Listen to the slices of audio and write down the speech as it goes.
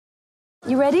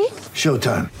You ready?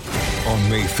 Showtime. On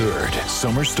May 3rd,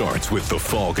 summer starts with The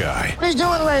Fall Guy. Let's do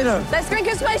it later. Let's drink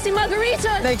a spicy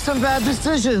margarita. Make some bad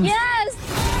decisions. Yes!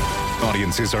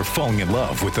 Audiences are falling in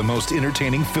love with the most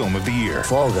entertaining film of the year.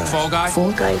 Fall Guy. Fall Guy?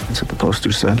 Fall guy. That's what the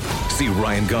poster said. See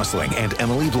Ryan Gosling and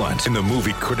Emily Blunt in the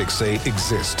movie critics say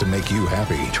exists to make you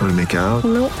happy. Trying to make it out?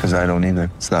 Nope. Because I don't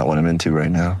either. It's not what I'm into right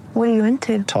now. What are you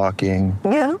into? Talking.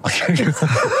 Yeah.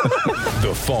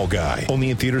 The Fall Guy.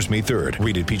 Only in theaters May 3rd.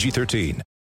 Rated PG-13.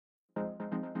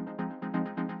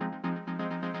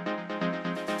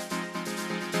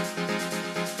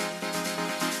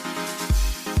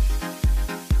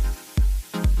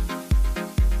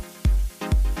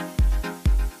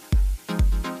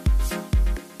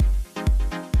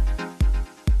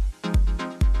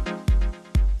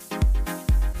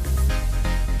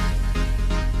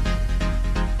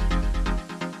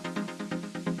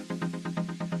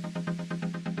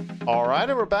 All right,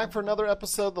 and we're back for another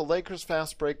episode of the Lakers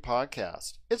Fast Break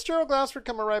podcast. It's Gerald Glassford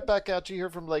coming right back at you here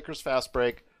from Lakers Fast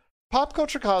Break. Pop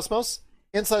Culture Cosmos,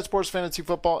 Inside Sports Fantasy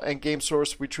Football, and Game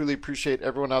Source. We truly appreciate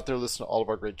everyone out there listening to all of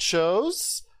our great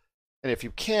shows. And if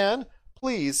you can,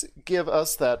 please give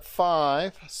us that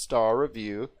 5-star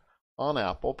review on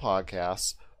Apple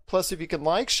Podcasts. Plus, if you can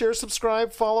like, share,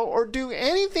 subscribe, follow, or do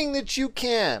anything that you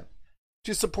can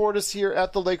to support us here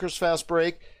at the Lakers Fast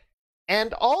Break.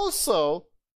 And also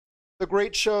the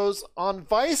great shows on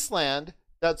Viceland.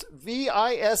 That's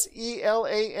Viceland,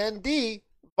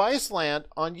 Viceland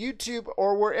on YouTube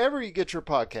or wherever you get your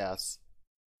podcasts.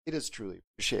 It is truly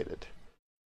appreciated.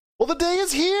 Well, the day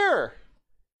is here.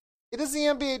 It is the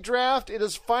NBA draft. It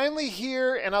is finally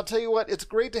here. And I'll tell you what, it's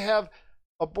great to have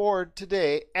aboard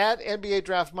today at NBA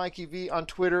Draft Mikey V on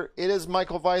Twitter. It is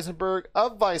Michael Weisenberg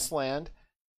of Viceland,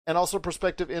 and also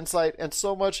Perspective Insight, and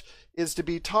so much is to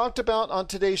be talked about on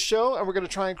today's show, and we're going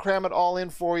to try and cram it all in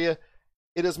for you.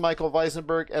 It is Michael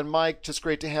Weisenberg, and Mike, just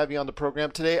great to have you on the program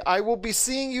today. I will be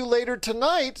seeing you later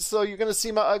tonight, so you're going to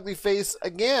see my ugly face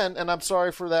again, and I'm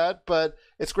sorry for that, but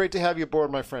it's great to have you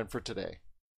aboard, my friend, for today.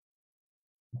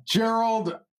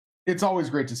 Gerald, it's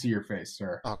always great to see your face,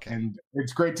 sir. Okay. And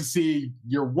it's great to see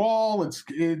your wall.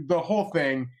 The whole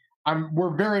thing.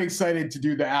 We're very excited to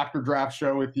do the after draft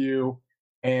show with you.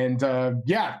 And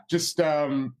just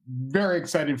very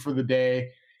excited for the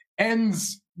day.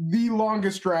 Ends the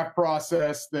longest draft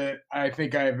process that I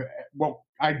think I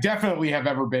definitely have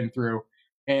ever been through.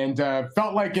 And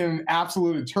felt like an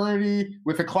absolute eternity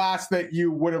with a class that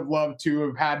you would have loved to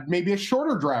have had maybe a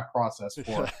shorter draft process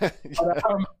for.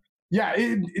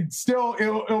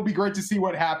 It'll be great to see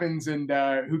what happens and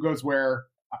who goes where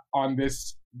on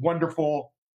this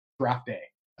wonderful draft day.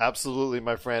 Absolutely,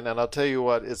 my friend. And I'll tell you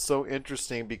what, it's so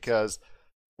interesting because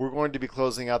we're going to be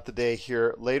closing out the day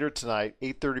here later tonight,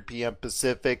 8:30 p.m.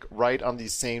 Pacific, right on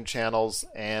these same channels.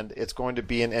 And it's going to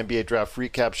be an NBA Draft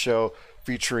recap show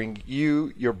featuring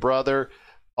you, your brother,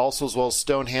 also as well as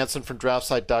Stone Hansen from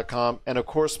DraftSite.com, and of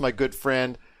course my good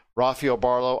friend Rafael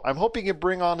Barlow. I'm hoping he can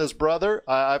bring on his brother.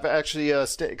 I've actually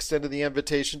extended the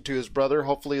invitation to his brother,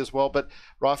 hopefully as well, but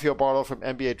Rafael Barlow from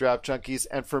NBA Draft Junkies.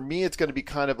 And for me, it's going to be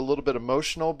kind of a little bit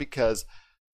emotional because,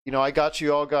 you know, I got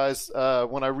you all guys,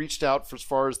 when I reached out for as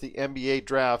far as the NBA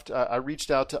draft, I reached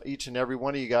out to each and every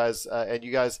one of you guys, and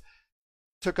you guys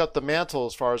took up the mantle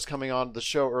as far as coming on the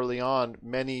show early on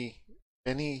many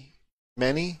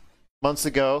months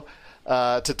ago.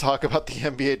 To talk about the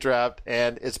NBA draft,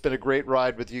 and it's been a great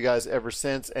ride with you guys ever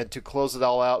since, and to close it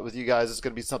all out with you guys is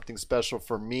going to be something special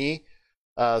for me,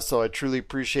 so I truly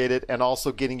appreciate it, and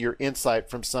also getting your insight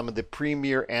from some of the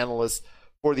premier analysts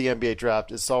for the NBA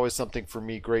draft is always something for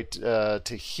me great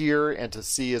to hear and to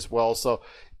see as well. So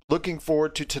looking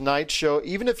forward to tonight's show.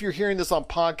 Even if you're hearing this on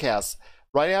podcasts,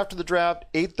 right after the draft,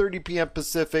 8:30 p.m.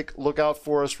 Pacific. Look out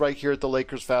for us right here at the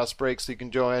Lakers Fast Break so you can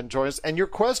join us. And your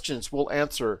questions we'll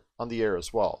answer on the air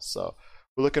as well. So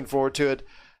we're looking forward to it.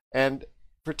 And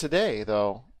for today,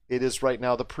 though, it is right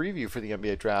now the preview for the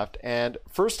NBA draft. And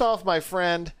first off, my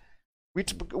friend, we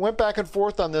went back and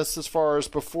forth on this as far as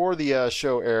before the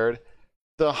show aired.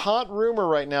 The hot rumor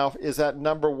right now is at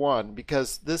number one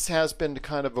because this has been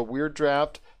kind of a weird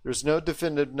draft. There's no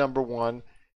definitive number one.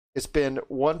 It's been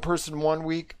one person 1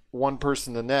 week, one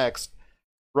person the next.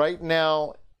 Right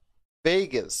now,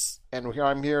 Vegas, and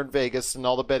I'm here in Vegas and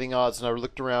all the betting odds, and I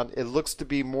looked around, it looks to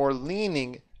be more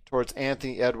leaning towards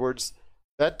Anthony Edwards.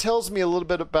 That tells me a little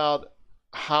bit about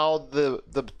how the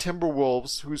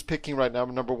Timberwolves, who's picking right now,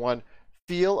 number one,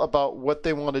 feel about what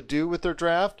they want to do with their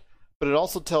draft, but it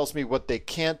also tells me what they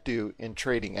can't do in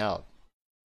trading out.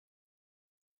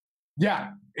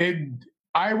 Yeah,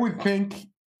 I would think,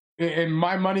 and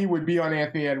my money would be on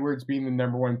Anthony Edwards being the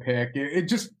number one pick. It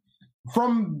just,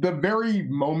 from the very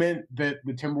moment that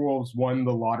the Timberwolves won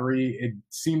the lottery, it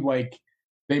seemed like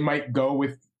they might go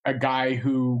with a guy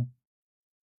who,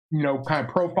 kind of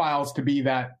profiles to be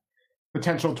that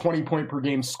potential 20-point per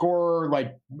game scorer,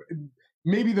 like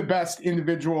maybe the best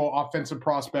individual offensive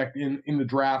prospect in the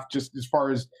draft, just as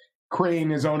far as creating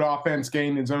his own offense,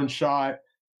 getting his own shot,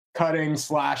 cutting,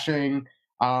 slashing,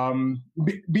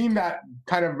 being that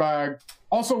kind of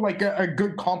also like a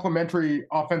good complementary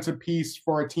offensive piece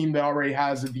for a team that already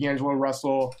has a D'Angelo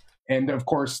Russell and, of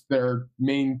course, their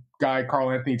main guy,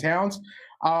 Karl Anthony Towns.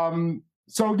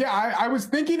 So, yeah, I was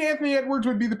thinking Anthony Edwards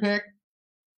would be the pick.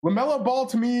 LaMelo Ball,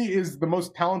 to me, is the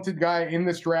most talented guy in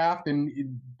this draft, and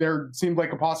there seemed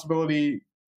like a possibility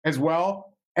as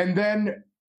well. And then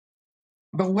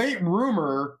the late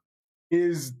rumor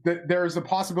is that there's a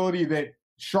possibility that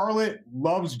Charlotte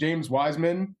loves James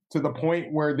Wiseman to the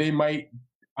point where they might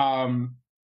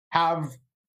have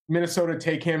Minnesota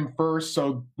take him first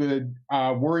so the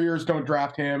Warriors don't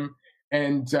draft him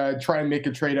and try and make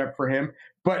a trade up for him.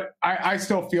 But I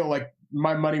still feel like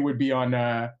my money would be on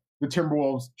the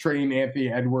Timberwolves trading Anthony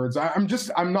Edwards.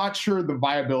 I'm not sure the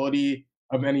viability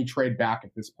of any trade back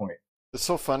at this point. It's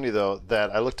so funny, though, that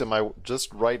I looked at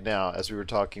just right now as we were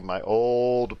talking, my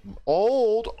old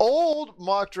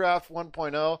mock draft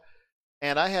 1.0,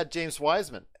 and I had James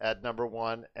Wiseman at number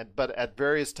 1, but at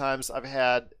various times I've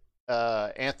had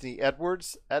Anthony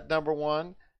Edwards at number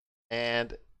 1,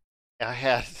 and I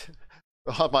had,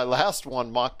 on my last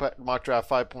one, mock draft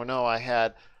 5.0, I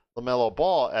had LaMelo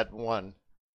Ball at 1.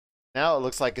 Now it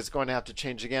looks like it's going to have to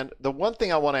change again. The one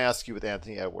thing I want to ask you with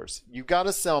Anthony Edwards, you got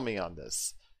to sell me on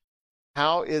this.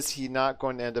 How is he not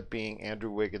going to end up being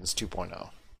Andrew Wiggins 2.0?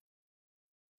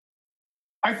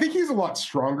 I think he's a lot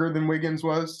stronger than Wiggins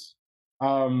was.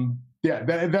 I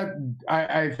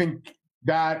think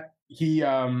that he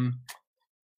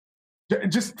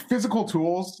just physical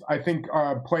tools, I think,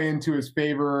 play into his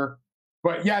favor.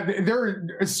 But yeah, there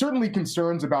are certainly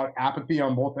concerns about apathy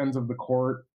on both ends of the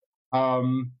court.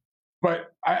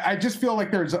 But I just feel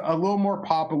like there's a little more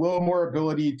pop, a little more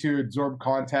ability to absorb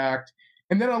contact,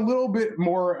 and then a little bit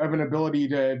more of an ability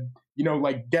to,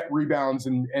 like get rebounds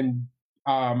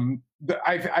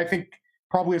I think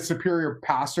probably a superior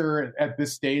passer at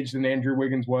this stage than Andrew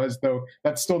Wiggins was, though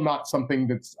that's still not something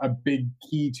that's a big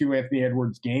key to Anthony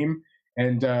Edwards' game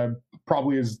and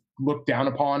probably is looked down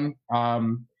upon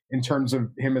in terms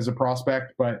of him as a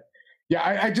prospect. But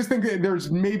yeah, I just think that there's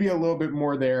maybe a little bit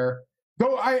more there.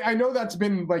 Though I know that's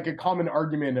been like a common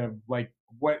argument of like,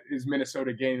 what is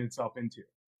Minnesota getting itself into?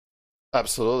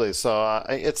 Absolutely. So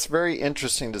it's very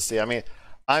interesting to see. I mean,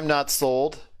 I'm not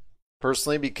sold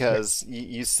personally because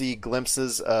you see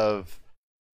glimpses of,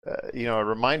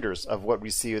 reminders of what we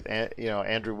see with,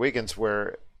 Andrew Wiggins,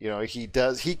 where, he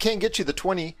can get you the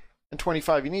 20 and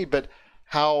 25 you need, but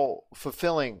how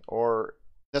fulfilling or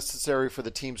necessary for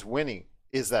the team's winning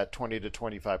is that 20 to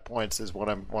 25 points is what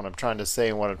I'm trying to say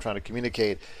and what I'm trying to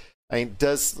communicate. I mean,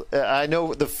 I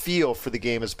know the feel for the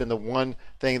game has been the one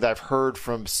thing that I've heard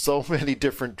from so many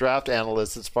different draft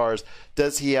analysts as far as,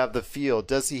 does he have the feel?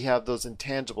 Does he have those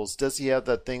intangibles? Does he have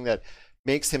that thing that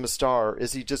makes him a star?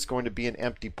 Is he just going to be an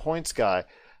empty points guy?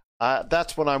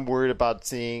 That's what I'm worried about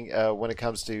seeing when it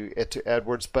comes to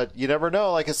Edwards. But you never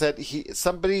know. Like I said,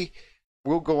 somebody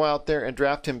will go out there and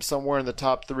draft him somewhere in the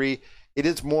top 3. It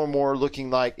is more and more looking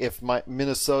like if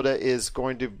Minnesota is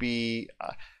going to be,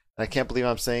 and I can't believe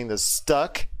I'm saying this,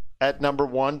 stuck at number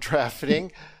 1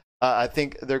 drafting. I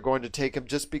think they're going to take him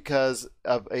just because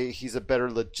he's a better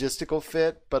logistical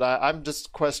fit. But I'm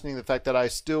just questioning the fact that I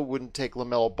still wouldn't take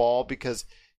LaMelo Ball because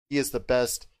he is the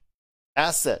best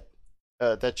asset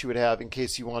that you would have in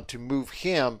case you want to move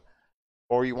him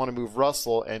or you want to move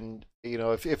Russell. And,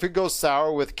 if it goes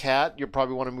sour with Cat, you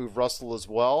probably want to move Russell as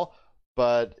well.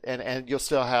 But and you'll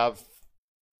still have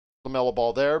LaMelo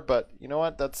Ball there. But you know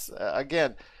what? That's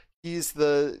again, he's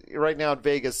right now in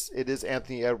Vegas. It is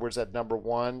Anthony Edwards at number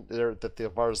 1. There,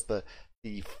 as far as the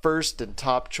first and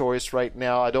top choice right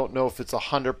now. I don't know if it's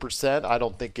 100%. I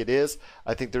don't think it is.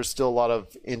 I think there's still a lot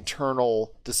of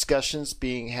internal discussions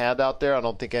being had out there. I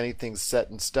don't think anything's set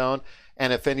in stone.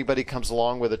 And if anybody comes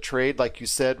along with a trade, like you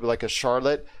said, like a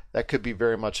Charlotte, that could be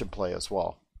very much in play as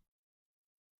well.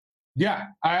 Yeah,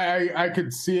 I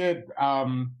could see it.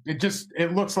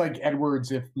 It looks like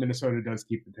Edwards if Minnesota does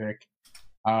keep the pick.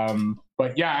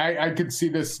 But yeah, I could see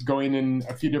this going in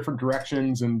a few different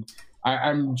directions, and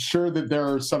I'm sure that there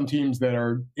are some teams that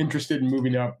are interested in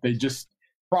moving up. They just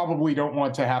probably don't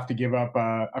want to have to give up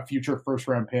a future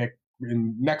first-round pick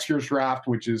in next year's draft,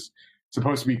 which is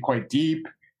supposed to be quite deep.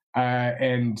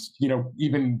 And,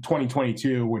 even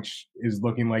 2022, which is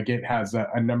looking like it has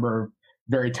a number of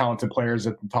very talented players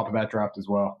at the top of that draft as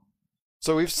well.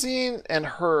 So we've seen and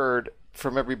heard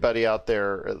from everybody out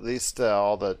there, at least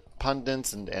all the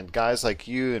pundits and guys like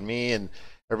you and me and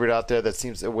everybody out there that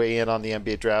seems to weigh in on the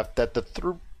NBA draft, that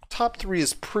the top three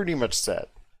is pretty much set.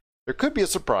 There could be a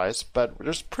surprise, but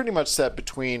there's pretty much set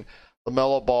between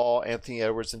LaMelo Ball, Anthony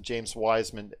Edwards, and James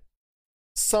Wiseman,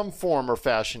 some form or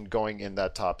fashion going in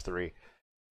that top three.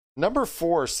 Number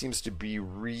 4 seems to be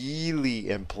really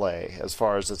in play as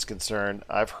far as it's concerned.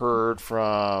 I've heard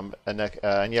from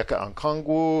Onyeka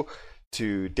Okongwu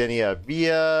to Deni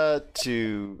Avdija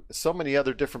to so many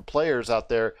other different players out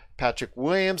there. Patrick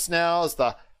Williams now is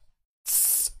the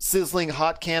sizzling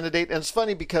hot candidate. And it's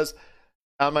funny because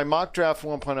on my mock draft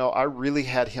 1.0, I really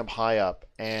had him high up,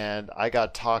 and I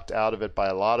got talked out of it by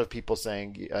a lot of people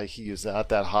saying he is not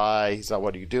that high. He's not,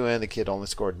 what are you doing? The kid only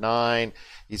scored 9.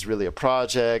 He's really a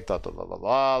project. Blah, blah, blah, blah,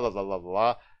 blah, blah, blah,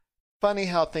 blah. Funny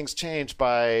how things change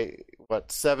by,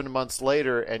 7 months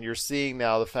later, and you're seeing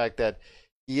now the fact that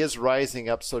he is rising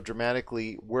up so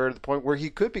dramatically, where to the point where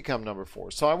he could become number 4.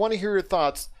 So I want to hear your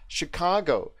thoughts.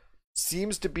 Chicago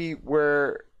seems to be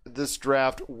where this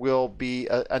draft will be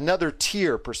another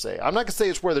tier per se. I'm not going to say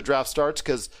it's where the draft starts,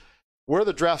 because where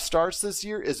the draft starts this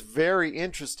year is very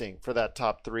interesting for that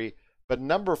top 3. But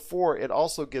number 4, it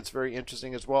also gets very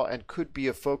interesting as well, and could be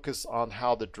a focus on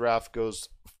how the draft goes,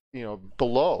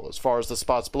 below, as far as the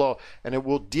spots below, and it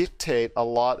will dictate a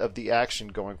lot of the action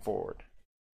going forward.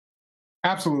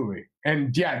 Absolutely.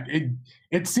 And yeah,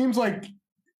 it seems like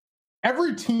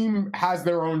every team has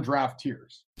their own draft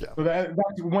tiers. Yeah. So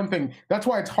that's one thing. That's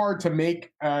why it's hard to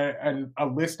make a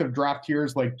list of draft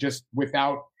tiers, like just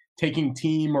without taking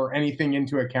team or anything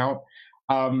into account,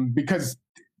 because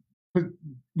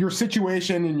your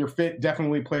situation and your fit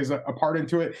definitely plays a part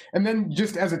into it. And then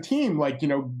just as a team, like,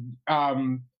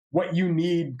 what you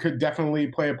need could definitely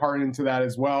play a part into that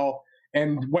as well,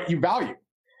 and what you value.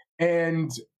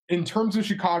 And in terms of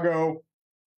Chicago,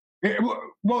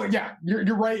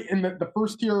 you're right. In the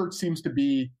first tier seems to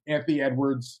be Anthony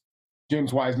Edwards,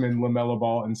 James Wiseman, LaMelo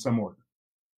Ball, in some order.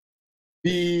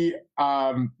 The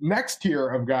next tier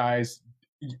of guys,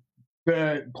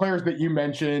 the players that you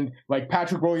mentioned, like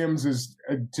Patrick Williams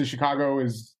to Chicago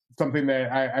is something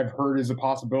that I've heard is a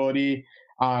possibility.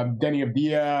 Deni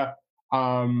Avdija,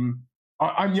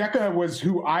 Onyeka was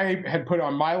who I had put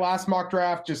on my last mock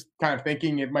draft, just kind of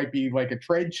thinking it might be like a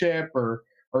trade chip or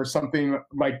something.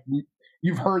 Like,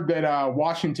 you've heard that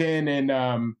Washington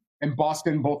and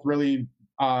Boston both really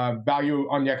value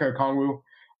Onyeka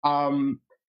Okongwu.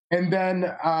 And then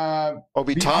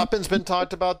Obi Toppin's been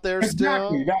talked about there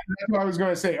exactly. still. That's what I was going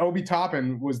to say. Obi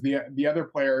Toppin was the other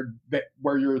player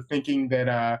where you're thinking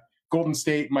that Golden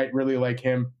State might really like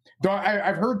him. Though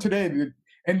I've heard today that,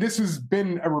 and this has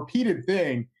been a repeated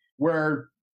thing, where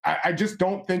I just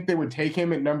don't think they would take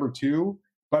him at number 2.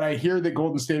 But I hear that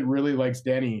Golden State really likes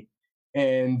Deni,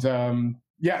 and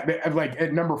like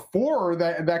at number 4,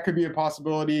 that could be a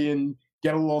possibility, and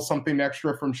get a little something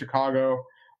extra from Chicago.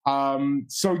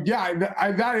 So yeah,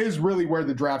 that is really where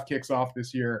the draft kicks off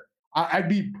this year. I'd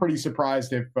be pretty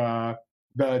surprised if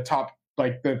the top,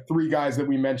 like the 3 guys that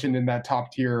we mentioned in that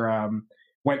top tier,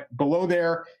 went below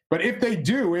there. But if they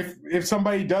do, if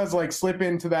somebody does like slip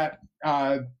into that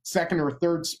second or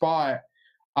third spot,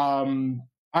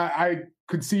 I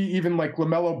could see even like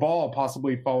LaMelo Ball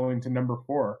possibly falling to number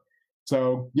 4.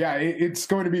 So yeah, it's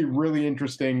going to be really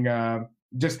interesting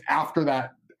just after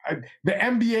that. The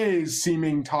NBA's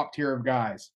seeming top tier of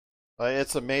guys.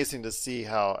 It's amazing to see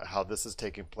how this is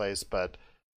taking place, but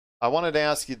I wanted to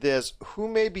ask you this: who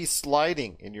may be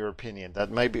sliding, in your opinion?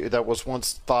 That was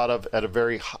once thought of at a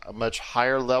very much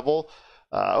higher level.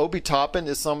 Obi Toppin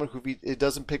is someone who, if it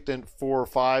doesn't pick in 4 or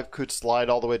 5, could slide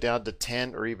all the way down to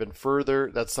 10 or even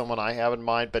further. That's someone I have in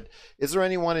mind. But is there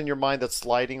anyone in your mind that's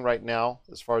sliding right now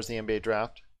as far as the NBA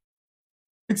draft?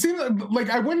 It seems like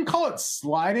I wouldn't call it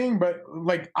sliding, but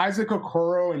like Isaac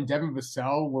Okoro and Devin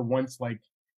Vassell were once like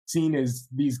seen as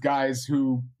these guys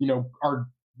who, are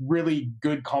really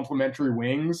good complementary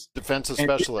wings. Defensive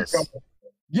specialists.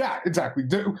 Yeah, exactly.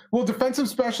 Defensive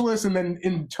specialists. And then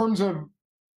in terms of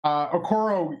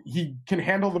Okoro, he can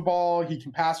handle the ball. He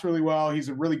can pass really well. He's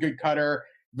a really good cutter.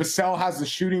 Vassell has the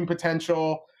shooting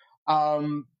potential.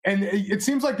 And it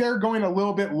seems like they're going a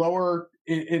little bit lower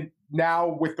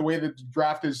now with the way that the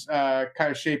draft is kind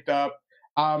of shaped up.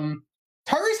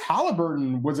 Tyrese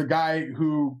Halliburton was a guy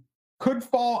who could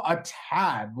fall a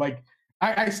tad. Like,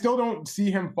 I still don't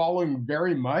see him falling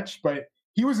very much, but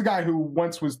he was a guy who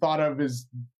once was thought of as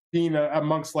being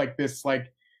amongst like this,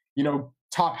 like,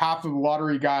 top half of the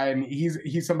lottery guy. And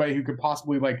he's somebody who could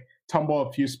possibly like tumble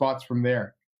a few spots from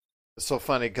there. so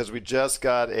funny because we just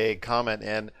got a comment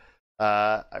in.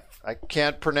 I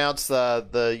can't pronounce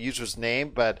the user's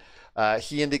name, but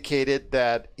he indicated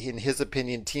that in his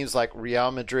opinion, teams like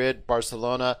Real Madrid,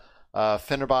 Barcelona,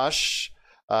 Fenerbahce,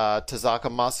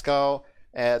 Tazaka Moscow,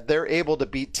 they're able to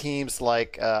beat teams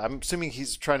like I'm assuming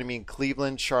he's trying to mean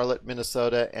Cleveland, Charlotte,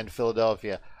 Minnesota, and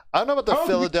Philadelphia. I don't know about the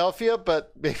Philadelphia,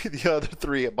 but maybe the other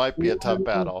three, it might be a tough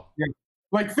battle. Yeah.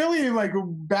 Like Philly, like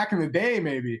back in the day,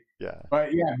 maybe. Yeah.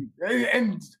 But yeah,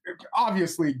 and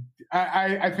obviously,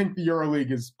 I think the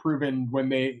EuroLeague has proven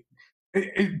when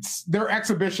it's their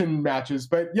exhibition matches,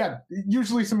 but yeah,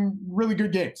 usually some really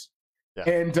good games. Yeah.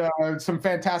 And some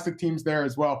fantastic teams there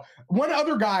as well. One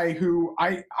other guy who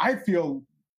I feel,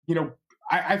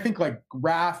 I think like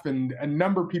Raf and a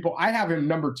number of people, I have him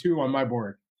number 2 on my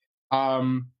board.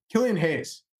 Killian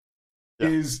Hayes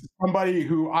is somebody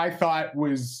who I thought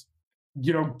was,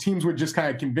 teams would just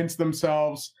kind of convince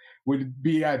themselves would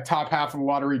be a top half of the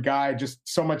lottery guy. Just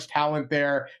so much talent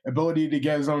there, ability to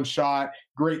get his own shot,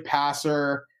 great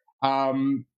passer.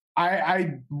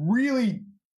 I really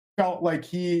felt like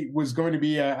he was going to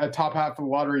be a top half of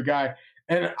the lottery guy.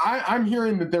 And I'm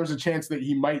hearing that there's a chance that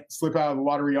he might slip out of the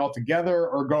lottery altogether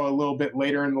or go a little bit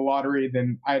later in the lottery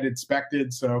than I'd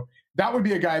expected. So that would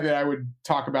be a guy that I would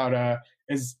talk about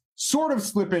as sort of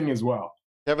slipping as well.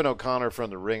 Kevin O'Connor from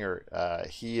The Ringer,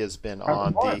 he has been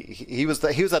on he was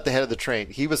at the head of the train.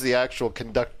 He was the actual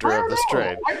conductor of this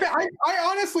train. I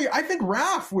honestly think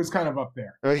Raf was kind of up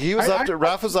there. He was up there.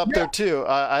 Raf was up there too.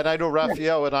 And I know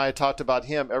Raphael and I talked about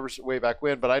him way back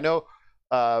when, but I know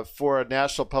for a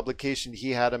national publication,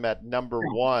 he had him at number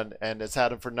 1 and has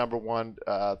had him for number 1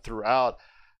 throughout.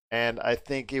 And I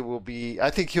think he'll be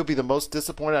the most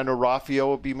disappointed. I know Raphael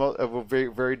will be very,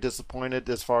 very disappointed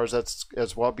as far as that's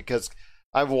as well, because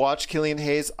I've watched Killian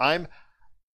Hayes.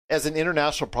 As an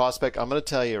international prospect, I'm going to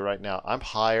tell you right now, I'm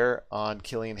higher on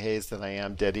Killian Hayes than I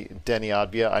am Deni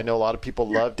Advia. I know a lot of people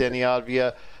love Deni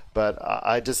Advia, but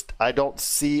I don't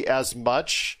see as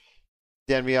much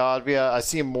Deni Advia. I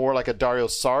see him more like a Dario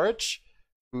Saric,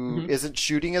 who isn't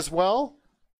shooting as well.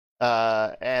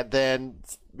 And then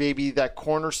maybe that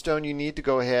cornerstone you need to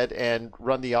go ahead and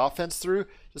run the offense through,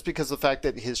 just because of the fact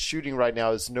that his shooting right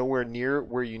now is nowhere near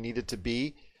where you need it to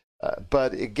be.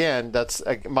 But again,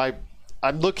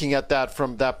 I'm looking at that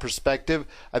from that perspective.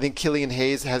 I think Killian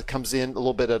Hayes comes in a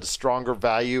little bit at a stronger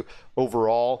value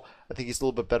overall. I think he's a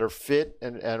little bit better fit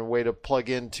and a way to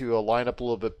plug into a lineup a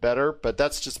little bit better. But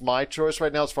that's just my choice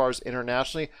right now as far as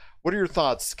internationally. What are your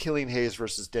thoughts, Killian Hayes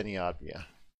versus Deni Advia?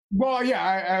 Well,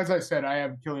 yeah, as I said, I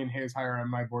have Killian Hayes higher on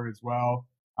my board as well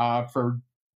for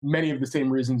many of the same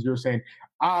reasons you're saying.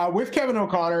 With Kevin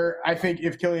O'Connor, I think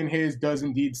if Killian Hayes does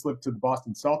indeed slip to the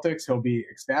Boston Celtics, he'll be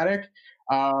ecstatic.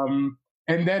 And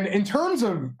then in terms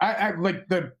of like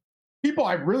the people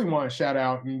I really want to shout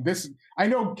out, and this, I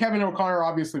know Kevin O'Connor,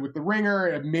 obviously with The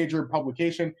Ringer, a major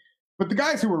publication, but the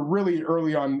guys who were really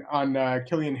early on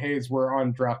Killian Hayes were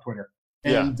on Draft Twitter.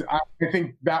 And I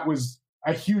think that was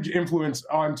a huge influence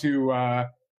onto,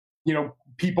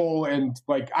 people. And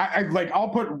like, I'll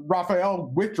put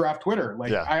Raphael with Draft Twitter.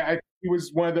 Like he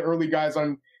was one of the early guys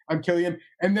on Killian.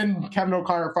 And then Kevin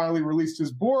O'Connor finally released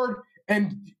his board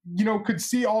and, could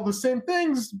see all the same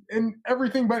things and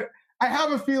everything. But I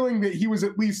have a feeling that he was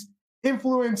at least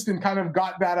influenced and kind of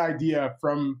got that idea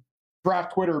from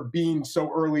Draft Twitter being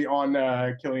so early on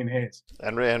Killian Hayes.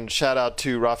 And shout out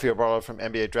to Rafael Barlow from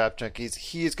NBA Draft Junkies.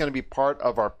 He is going to be part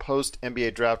of our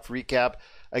post-NBA Draft recap.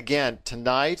 Again,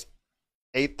 tonight,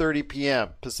 8:30 p.m.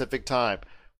 Pacific time.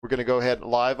 We're going to go ahead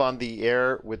live on the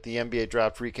air with the NBA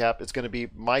Draft recap. It's going to be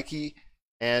Mikey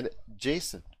and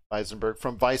Jason Eisenberg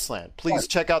from Viceland. Please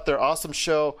check out their awesome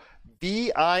show,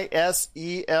 Viceland.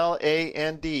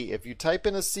 If you type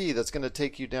in a C, that's going to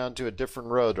take you down to a different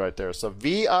road right there. So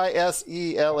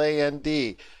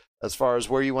Viceland, as far as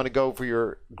where you want to go for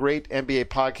your great NBA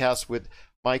podcast with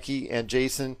Mikey and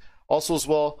Jason. Also as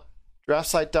well,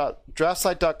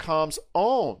 DraftSite.com's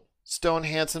own Stone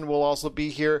Hansen will also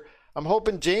be here. I'm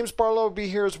hoping James Barlow will be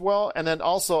here as well. And then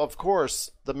also, of course,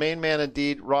 the main man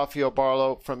indeed, Rafael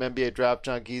Barlow from NBA Draft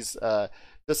Junkies.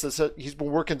 He's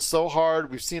been working so hard.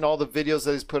 We've seen all the videos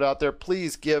that he's put out there.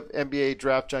 Please give NBA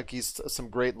Draft Junkies some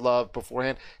great love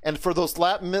beforehand. And for those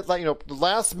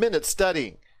last minute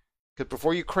studying, because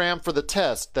before you cram for the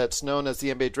test that's known as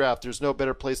the NBA Draft, there's no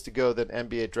better place to go than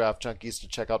NBA Draft Junkies to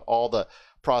check out all the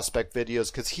prospect videos,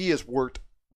 because he has worked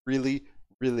really,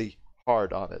 really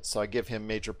hard on it. So I give him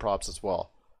major props as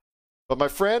well. But my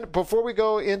friend, before we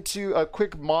go into a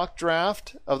quick mock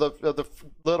draft of the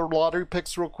little lottery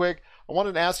picks real quick, I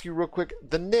wanted to ask you real quick,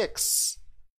 the Knicks,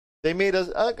 they made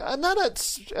a kind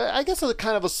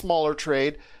of a smaller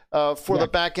trade. for the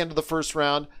back end of the first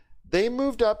round. They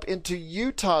moved up into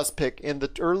Utah's pick in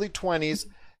the early 20s,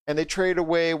 and they traded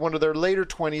away one of their later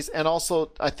 20s, and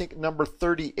also I think number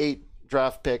 38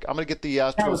 draft pick. I'm going to get the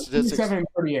actual statistics. 27 and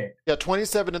 38. Yeah,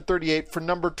 27 and 38 for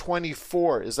number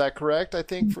 24. Is that correct? I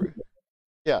think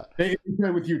yeah. They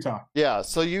played with Utah. Yeah,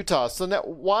 so Utah. So now,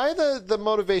 why the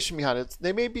motivation behind it?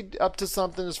 They may be up to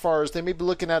something as far as they may be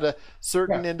looking at a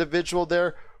certain individual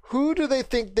there. Who do they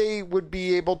think they would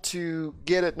be able to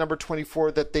get at number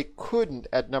 24 that they couldn't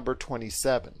at number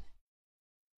 27?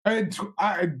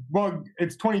 Well,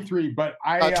 it's 23, but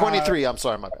 23. I'm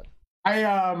sorry, my bad.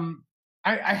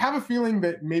 I have a feeling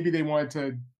that maybe they wanted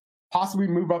to possibly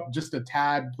move up just a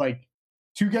tad, like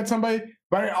to get somebody.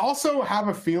 But I also have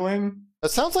a feeling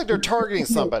it sounds like they're targeting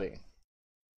somebody.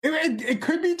 It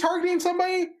could be targeting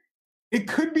somebody. It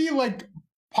could be like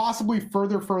possibly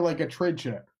further for like a trade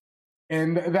chip.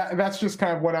 And that's just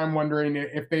kind of what I'm wondering,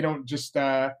 if they don't just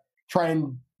try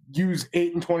and use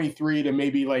 8 and 23 to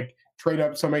maybe like trade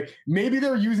up somebody. Maybe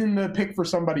they're using the pick for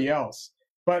somebody else.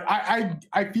 But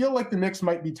I feel like the Knicks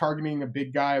might be targeting a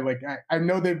big guy. Like I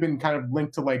know they've been kind of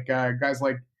linked to like guys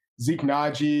like Zeke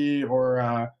Naji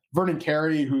or Vernon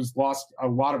Carey, who's lost a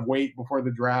lot of weight before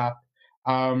the draft.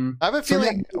 I have a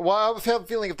feeling. Well, I have a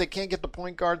feeling if they can't get the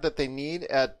point guard that they need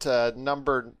at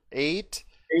number 8.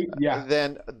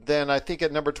 Then I think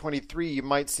at number 23 you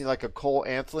might see like a Cole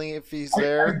Anthony if he's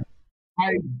there.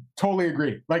 I totally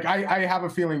agree. Like I have a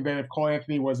feeling that if Cole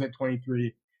Anthony was at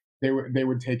 23, they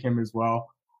would take him as well.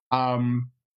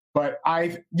 But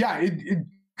it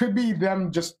could be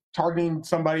them just targeting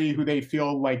somebody who they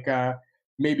feel like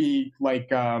maybe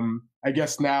like I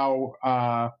guess now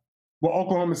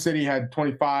Oklahoma City had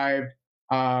 25,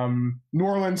 New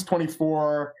Orleans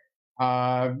 24.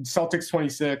 Celtics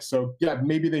 26. So yeah,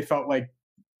 maybe they felt like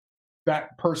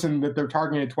that person that they're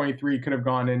targeting at 23 could have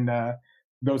gone in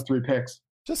those 3 picks.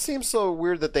 Just seems so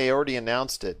weird that they already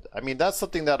announced it. I mean, that's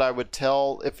something that I would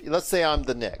tell if, let's say I'm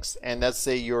the Knicks and let's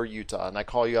say you're Utah and I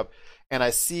call you up and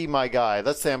I see my guy,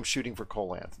 let's say I'm shooting for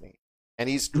Cole Anthony and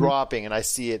he's dropping and I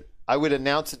see it, I would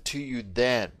announce it to you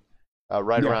then.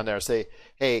 Around there, say,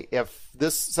 hey, if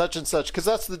this such and such, because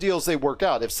that's the deals they work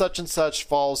out. If such and such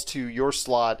falls to your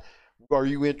slot, are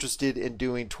you interested in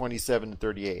doing 27 and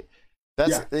 38?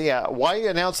 That's why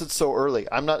announce it so early?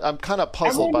 I'm kind of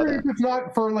puzzled by that. If it's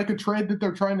not for like a trade that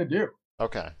they're trying to do.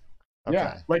 Okay.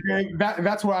 Yeah, like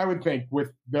that's what I would think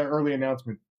with the early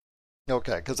announcement.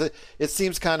 Okay, because it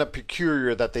seems kind of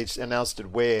peculiar that they announced it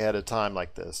way ahead of time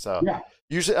like this. So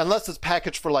usually, unless it's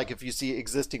packaged for like if you see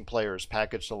existing players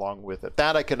packaged along with it,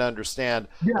 that I can understand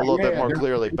a little bit more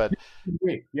clearly. But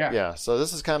so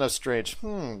this is kind of strange.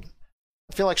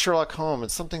 I feel like Sherlock Holmes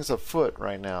and something's afoot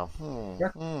right now.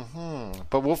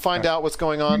 But we'll find out what's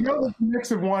going on. You know, the Knicks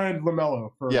have wanted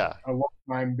LaMelo for a long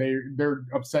time. They're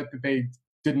upset that they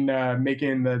didn't make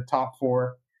it in the top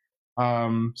 4.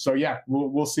 So yeah,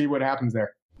 we'll see what happens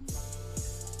there.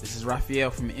 This is Raphael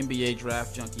from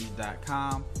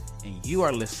NBADraftJunkies.com, and you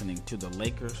are listening to the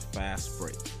Lakers Fast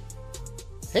Break.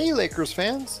 Hey Lakers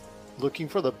fans, looking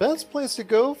for the best place to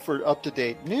go for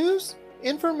up-to-date news,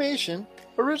 information,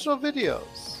 original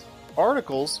videos,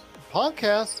 articles,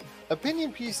 podcasts,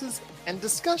 opinion pieces, and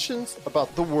discussions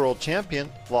about the world champion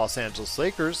Los Angeles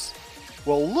Lakers?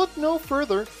 Well, look no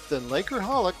further than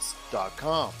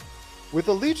Lakerholics.com. With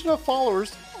a legion of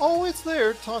followers always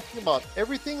there talking about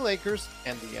everything Lakers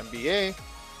and the NBA,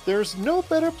 there's no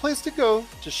better place to go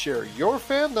to share your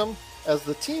fandom as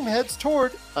the team heads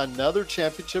toward another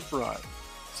championship run.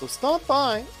 So stop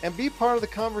by and be part of the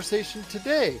conversation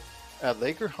today at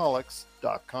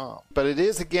Lakerholics.com. But it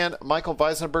is, again, Michael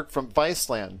Weisenberg from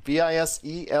Viceland,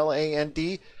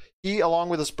 Viseland. He, along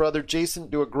with his brother Jason,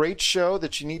 do a great show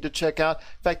that you need to check out.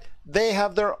 In fact, they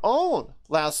have their own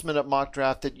last-minute mock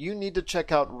draft that you need to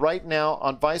check out right now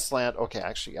on Viceland. Okay,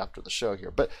 actually, after the show here.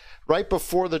 But right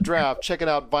before the draft, check it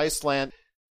out, Viceland.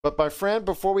 But my friend,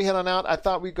 before we head on out, I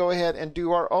thought we'd go ahead and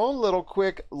do our own little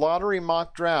quick lottery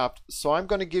mock draft. So I'm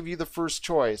going to give you the first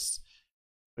choice.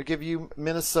 I'm going to give you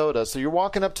Minnesota. So you're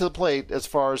walking up to the plate as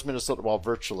far as Minnesota. Well,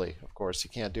 virtually, of course. You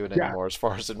can't do it anymore as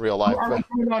far as in real life. Are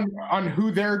we on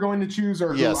who they're going to choose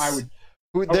or who I would?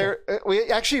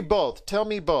 We actually both. Tell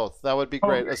me both. That would be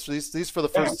great. Okay. These for the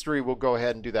first 3. We'll go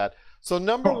ahead and do that. So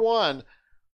number 1,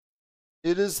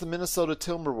 it is the Minnesota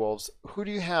Timberwolves. Who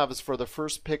do you have as for the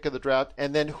first pick of the draft,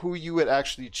 and then who you would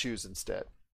actually choose instead,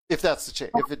 if that's the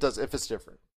change, if it's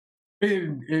different?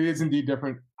 It is indeed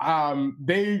different.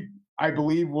 They, I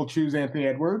believe, will choose Anthony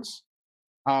Edwards.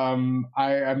 I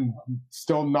am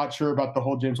still not sure about the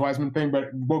whole James Wiseman thing, but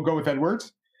we'll go with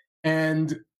Edwards.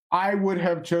 And I would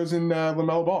have chosen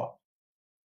LaMelo Ball.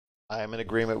 I'm in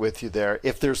agreement with you there.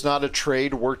 If there's not a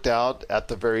trade worked out at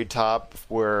the very top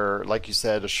where, like you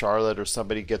said, a Charlotte or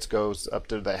somebody goes up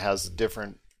there that has a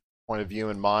different point of view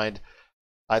in mind,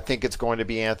 I think it's going to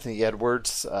be Anthony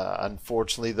Edwards.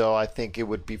 Unfortunately, though, I think it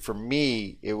would be, for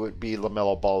me, it would be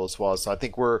LaMelo Ball as well. So I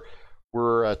think we're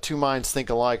two minds think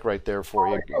alike right there for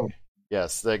you.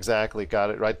 Yes, exactly. Got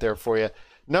it right there for you.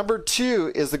 Number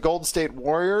 2 is the Golden State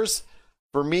Warriors.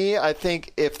 For me, I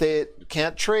think if they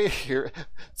can't trade here,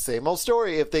 same old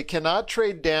story. If they cannot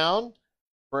trade down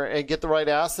and get the right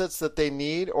assets that they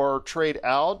need, or trade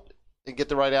out and get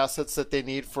the right assets that they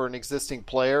need for an existing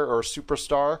player or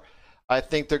superstar, I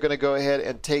think they're going to go ahead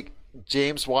and take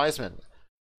James Wiseman.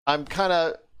 I'm kind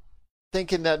of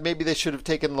thinking that maybe they should have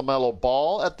taken LaMelo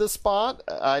Ball at this spot.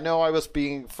 I know I was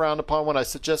being frowned upon when I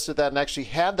suggested that and actually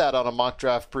had that on a mock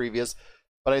draft previous,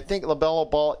 but I think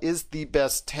LaMelo Ball is the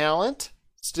best talent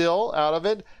still out of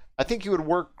it. I think he would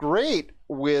work great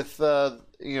with the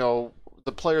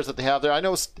players that they have there. I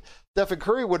know Stephen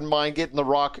Curry wouldn't mind getting the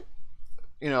rock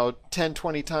 10,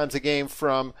 20 times a game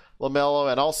from LaMelo,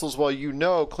 and also as well,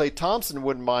 Klay Thompson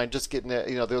wouldn't mind just getting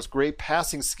those great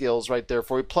passing skills right there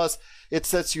for you. Plus, it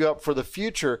sets you up for the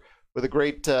future with a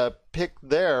great pick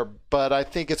there. But I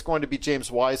think it's going to be James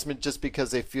Wiseman just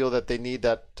because they feel that they need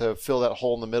that to fill that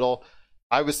hole in the middle.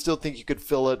 I would still think you could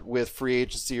fill it with free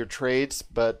agency or trades,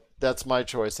 but that's my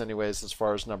choice anyways as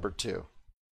far as number 2.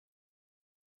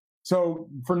 So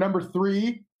for number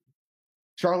 3,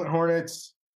 Charlotte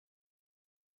Hornets,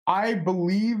 I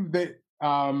believe that,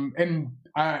 and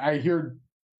I hear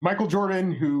Michael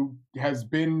Jordan, who has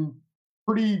been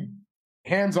pretty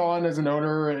hands-on as an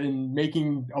owner in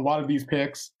making a lot of these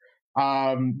picks,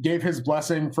 gave his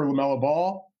blessing for LaMelo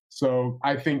Ball. So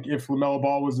I think if LaMelo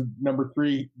Ball was number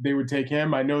 3, they would take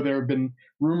him. I know there have been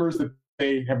rumors that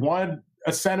they have wanted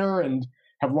a center and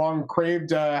have long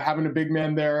craved having a big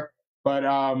man there. But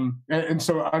and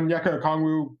so Onyeka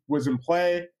Okongwu was in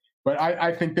play. But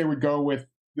I think they would go with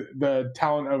the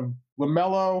talent of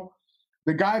LaMelo.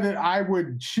 The guy that I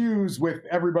would choose with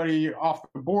everybody off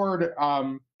the board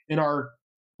in our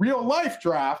real life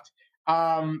draft,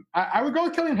 I would go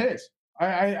with Killian Hayes.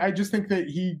 I just think that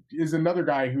he is another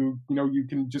guy who, you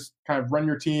can just kind of run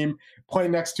your team, play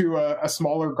next to a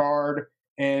smaller guard,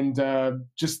 and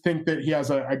just think that he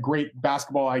has a great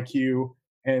basketball IQ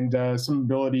and some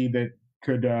ability that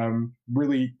could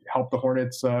really help the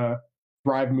Hornets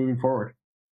thrive moving forward.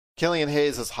 Killian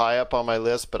Hayes is high up on my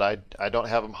list, but I don't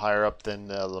have him higher up than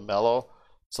LaMelo.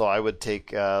 So I would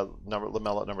take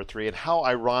LaMelo at number 3. And how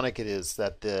ironic it is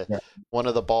that one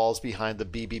of the balls behind the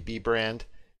BBB brand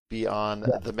be on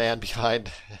the man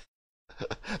behind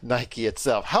Nike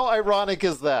itself. How ironic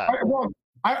is that?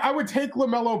 I would take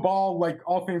LaMelo Ball, like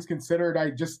all things considered.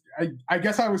 I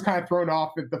guess I was kind of thrown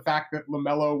off at the fact that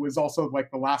LaMelo was also like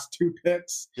the last 2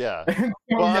 picks. Yeah.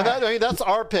 That's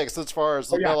our picks as far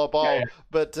as LaMelo Ball. Yeah.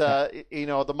 But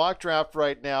the mock draft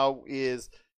right now is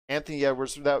Anthony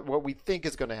Edwards. What we think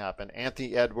is going to happen.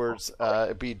 Anthony Edwards,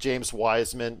 be James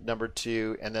Wiseman, number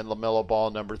 2, and then LaMelo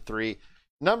Ball, number 3.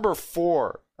 Number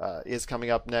 4 is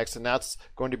coming up next, and that's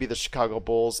going to be the Chicago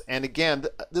Bulls. And again,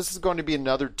 this is going to be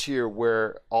another tier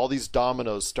where all these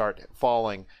dominoes start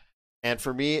falling. And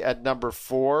for me, at number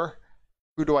 4,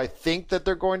 who do I think that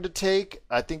they're going to take?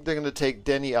 I think they're going to take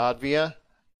Deni Avdija.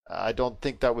 I don't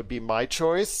think that would be my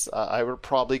choice. I would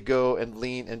probably go and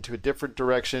lean into a different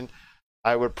direction.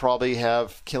 I would probably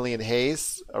have Killian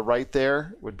Hayes right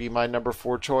there, would be my number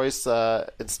 4 choice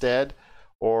instead,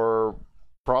 or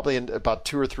probably about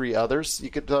 2 or 3 others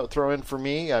you could throw in for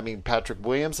me. I mean, Patrick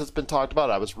Williams has been talked about.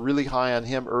 I was really high on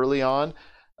him early on.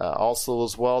 Also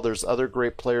as well, there's other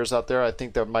great players out there I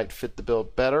think that might fit the bill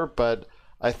better, but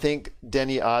I think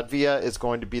Deni Avdija is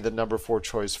going to be the number 4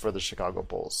 choice for the Chicago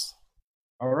Bulls.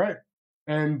 All right.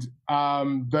 And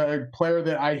the player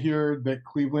that I hear that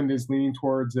Cleveland is leaning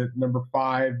towards at number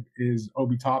 5 is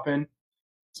Obi Toppin.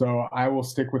 So I will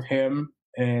stick with him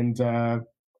and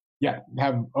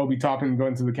have Obi Toppin go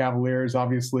into the Cavaliers.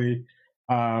 Obviously,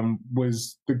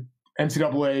 was the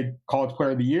NCAA College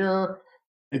Player of the Year,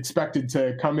 expected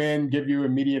to come in, give you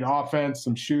immediate offense,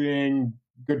 some shooting,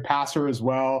 good passer as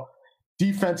well.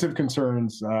 Defensive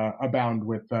concerns abound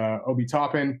with Obi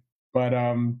Toppin. But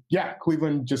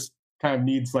Cleveland just kind of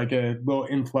needs like a little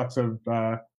influx of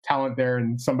talent there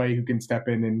and somebody who can step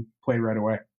in and play right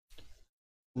away.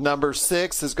 Number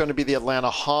 6 is going to be the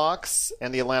Atlanta Hawks.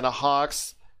 And the Atlanta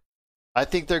Hawks, I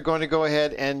think they're going to go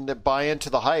ahead and buy into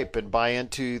the hype and buy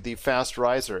into the fast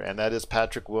riser, and that is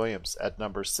Patrick Williams at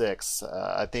number 6.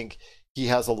 I think he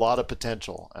has a lot of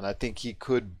potential, and I think he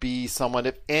could be someone,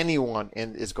 if anyone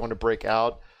is going to break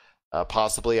out,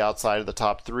 possibly outside of the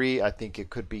top 3. I think it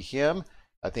could be him.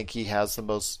 I think he has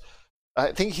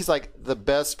I think he's like the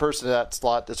best person in that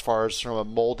slot as far as from a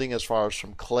molding, as far as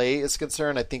from clay is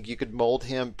concerned. I think you could mold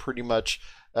him pretty much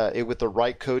with the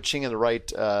right coaching and the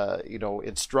right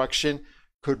instruction,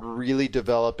 could really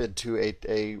develop into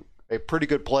a pretty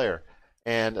good player.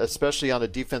 And especially on the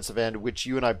defensive end, which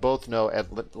you and I both know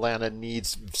Atlanta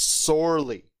needs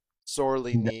sorely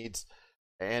needs.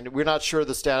 And we're not sure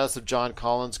the status of John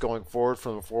Collins going forward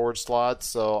from the forward slot.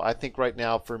 So I think right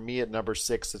now for me at number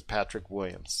 6 is Patrick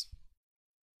Williams.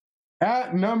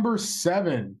 At number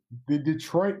 7, the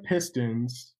Detroit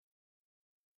Pistons.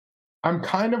 I'm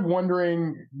kind of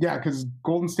wondering, because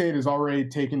Golden State has already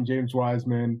taken James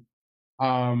Wiseman.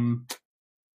 I'm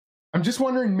just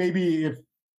wondering maybe if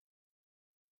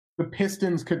the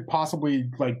Pistons could possibly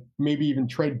maybe even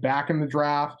trade back in the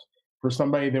draft for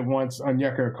somebody that wants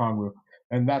Onyeka Okongwu.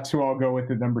 And that's who I'll go with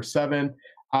at number 7.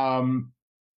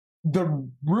 The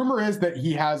rumor is that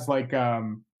he has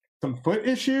some foot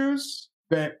issues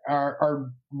that are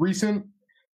recent.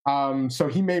 So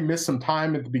he may miss some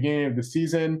time at the beginning of the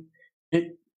season.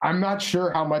 I'm not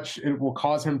sure how much it will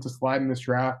cause him to slide in this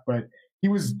draft, but he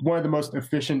was one of the most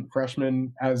efficient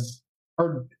freshmen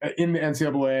in the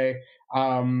NCAA.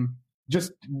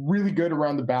 Just really good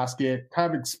around the basket,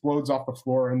 kind of explodes off the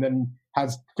floor, and then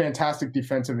has fantastic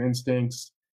defensive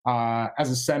instincts.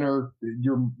 As a center,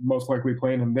 you're most likely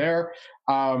playing him there.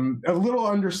 A little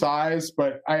undersized,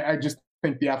 but I just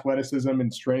think the athleticism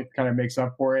and strength kind of makes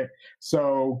up for it.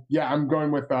 So, I'm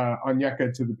going with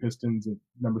Onyeka to the Pistons at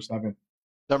number 7.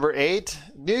 Number 8,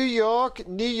 New York.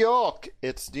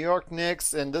 It's New York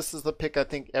Knicks, and this is the pick I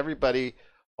think everybody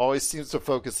always seems to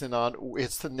focus in on.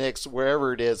 It's the Knicks,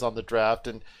 wherever it is on the draft.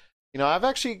 And, I've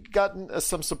actually gotten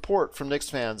some support from Knicks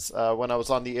fans when I was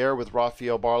on the air with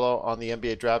Rafael Barlow on the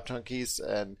NBA Draft Junkies,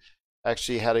 and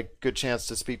actually had a good chance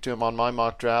to speak to him on my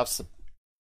mock drafts.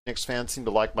 Knicks fans seem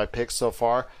to like my picks so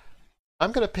far.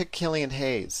 I'm going to pick Killian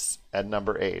Hayes at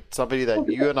number 8, somebody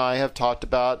that you and I have talked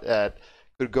about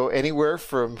could go anywhere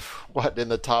from in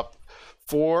the top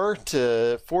 4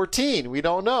 to 14. We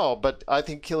don't know, but I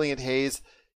think Killian Hayes,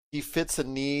 he fits a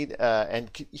need, and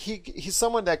he's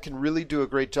someone that can really do a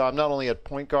great job, not only at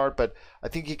point guard, but I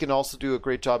think he can also do a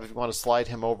great job if you want to slide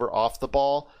him over off the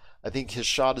ball. I think his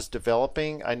shot is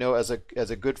developing. I know as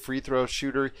a good free throw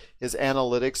shooter, his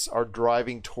analytics are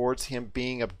driving towards him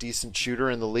being a decent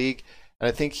shooter in the league, and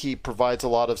I think he provides a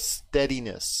lot of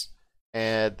steadiness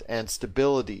and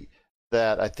stability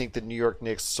that I think the New York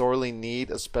Knicks sorely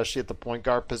need, especially at the point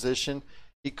guard position.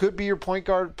 He could be your point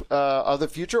guard of the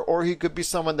future, or he could be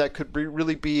someone that could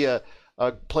really be a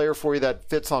player for you that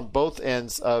fits on both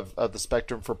ends of the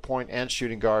spectrum for point and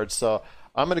shooting guard. So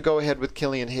I'm going to go ahead with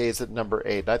Killian Hayes at number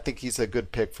 8. I think he's a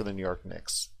good pick for the New York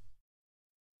Knicks.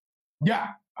 Yeah,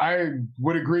 I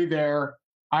would agree there.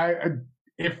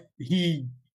 If he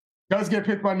does get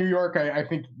picked by New York, I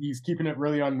think he's keeping it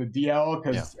really on the DL,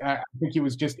 because I think he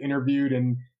was just interviewed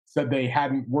and said they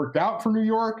hadn't worked out for New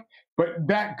York, but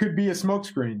that could be a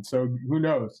smokescreen. So who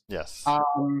knows? Yes.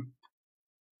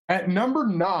 At number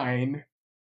 9,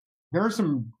 there are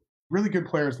some really good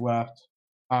players left.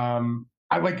 I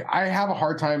have a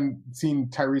hard time seeing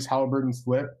Tyrese Halliburton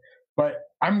slip, but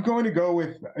I'm going to go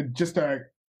with just a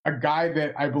guy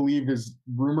that I believe is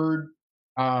rumored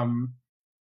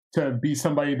to be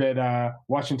somebody that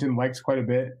Washington likes quite a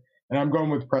bit, and I'm going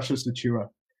with Precious Achiuwa.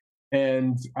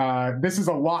 And this is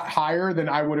a lot higher than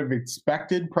I would have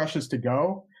expected Precious to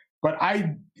go, but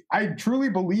I truly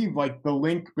believe the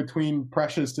link between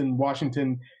Precious and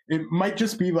Washington, it might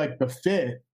just be the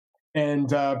fit. And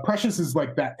Precious is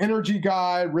that energy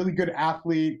guy, really good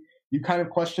athlete. You kind of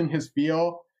question his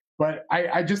feel, but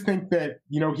I just think that,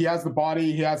 he has the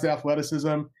body, he has the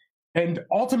athleticism. And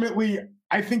ultimately,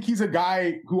 I think he's a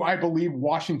guy who I believe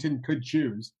Washington could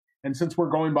choose. And since we're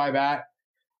going by that,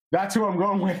 that's who I'm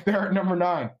going with there at number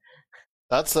 9.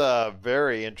 That's a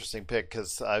very interesting pick,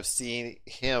 because I've seen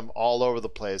him all over the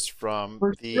place, from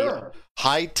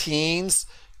high teens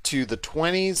to the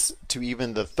 20s to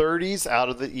even the 30s, out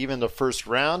of even the first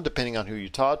round, depending on who you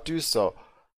talk to. So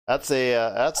that's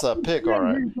a pick, all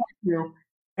right.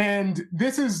 And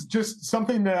this is just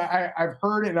something that I've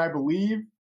heard and I believe.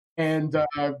 And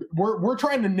we're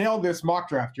trying to nail this mock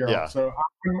draft, Gerald. Yeah. So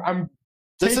I'm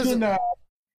taking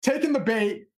the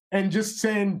bait and just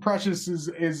saying Precious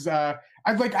is I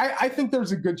think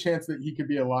there's a good chance that he could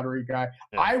be a lottery guy.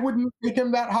 Yeah. I wouldn't take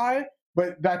him that high,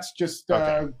 but that's just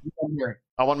okay.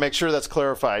 I want to make sure that's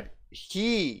clarified.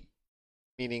 He,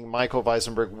 meaning Michael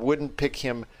Weisenberg, wouldn't pick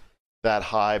him that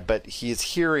high, but he's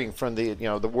hearing from the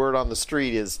word on the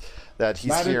street is that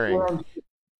he's hearing.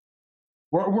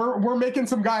 We're making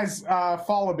some guys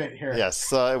fall a bit here. Yes,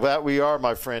 that we are,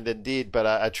 my friend, indeed. But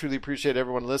I truly appreciate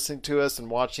everyone listening to us and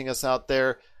watching us out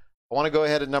there. I want to go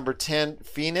ahead at number 10,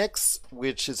 Phoenix,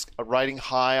 which is riding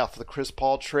high off of the Chris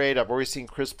Paul trade. I've already seen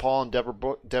Chris Paul and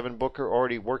Devin Booker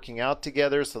already working out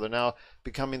together, so they're now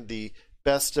becoming the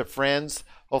best of friends.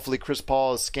 Hopefully Chris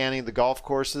Paul is scanning the golf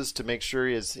courses to make sure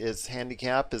his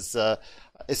handicap is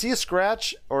he a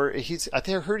scratch, or I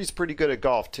heard he's pretty good at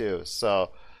golf too.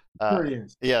 So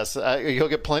yes, he'll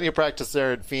get plenty of practice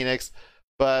there in Phoenix.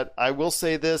 But I will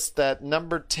say this, that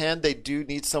number 10, they do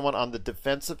need someone on the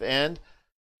defensive end.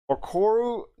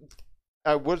 Okoro,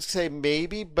 I would say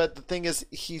maybe, but the thing is,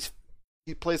 he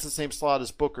plays the same slot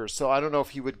as Booker, so I don't know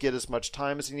if he would get as much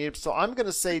time as he needed. So I'm going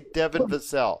to say Devin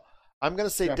Vassell.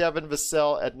 Devin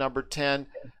Vassell at number 10.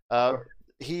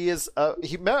 He is.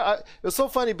 It was so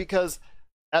funny because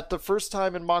at the first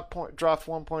time in Mock Draft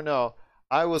 1.0,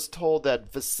 I was told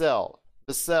that Vassell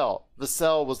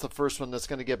was the first one that's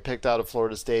going to get picked out of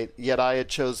Florida State. Yet I had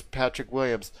chose Patrick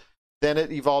Williams. Then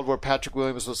it evolved where Patrick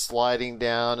Williams was sliding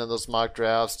down in those mock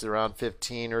drafts to around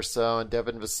 15 or so, and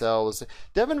Devin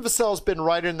Vassell's been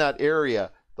right in that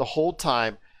area the whole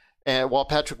time, and while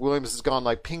Patrick Williams has gone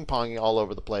like ping-ponging all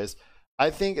over the place. I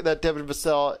think that Devin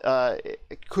Vassell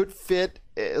could fit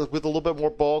with a little bit more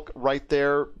bulk right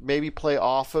there, maybe play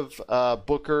off of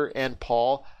Booker and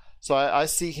Paul. So I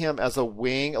see him as a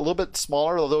wing, a little bit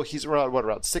smaller, although he's around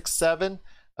 6'7",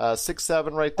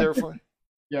 6'7" right there for.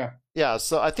 Yeah,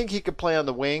 so I think he could play on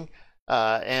the wing,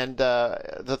 and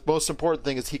the most important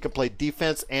thing is he can play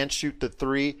defense and shoot the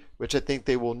three, which I think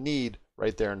they will need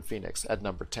right there in Phoenix at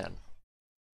number 10.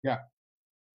 Yeah,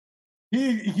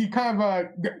 he kind of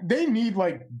they need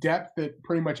like depth at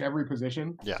pretty much every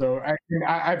position. Yeah. So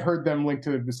I've heard them linked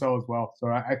to Vassell as well. So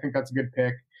I think that's a good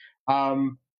pick.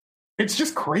 It's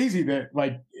just crazy that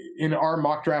like in our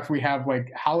mock draft we have like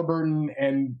Halliburton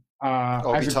and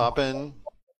Obi Toppin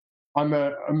on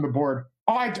the board.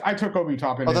 Oh, I took Obi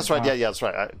Toppin. Oh, that's right. Yeah, that's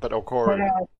right. But Okoro.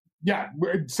 Yeah.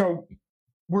 So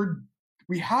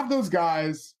we have those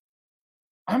guys.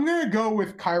 I'm gonna go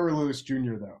with Kira Lewis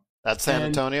Jr. though. At San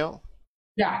Antonio.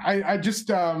 Yeah, I just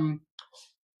I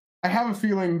have a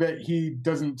feeling that he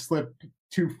doesn't slip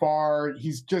too far.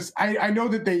 He's just I know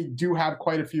that they do have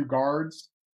quite a few guards,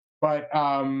 but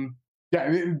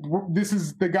this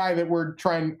is the guy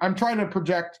that I'm trying to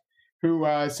project who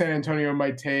San Antonio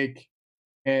might take.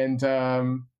 And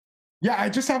I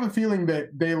just have a feeling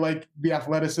that they like the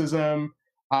athleticism,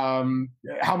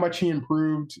 how much he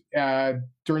improved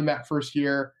during that first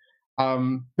year.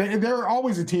 They're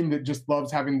always a team that just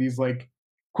loves having these like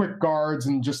quick guards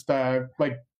and just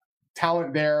like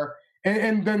talent there,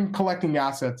 and then collecting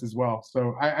assets as well.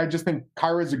 So I just think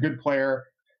Kira is a good player,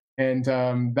 and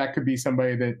that could be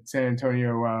somebody that San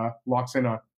Antonio locks in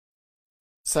on.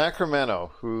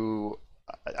 Sacramento, who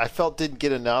I felt didn't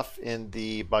get enough in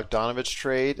the Bogdanovich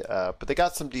trade, but they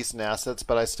got some decent assets,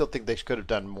 but I still think they could have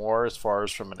done more as far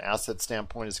as from an asset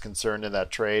standpoint is concerned in that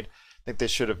trade. I think they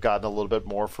should have gotten a little bit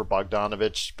more for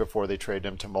Bogdanovich before they traded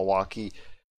him to Milwaukee.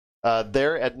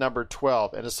 They're at number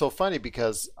 12, and it's so funny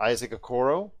because Isaac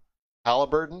Okoro,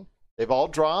 Halliburton, they've all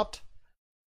dropped,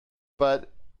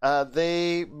 but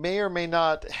they may or may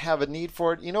not have a need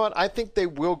for it. You know what? I think they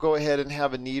will go ahead and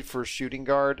have a need for a shooting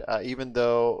guard, even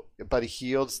though Buddy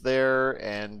Hield's there,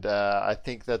 and I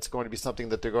think that's going to be something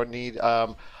that they're going to need.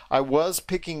 I was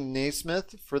picking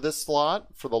Naismith for this slot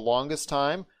for the longest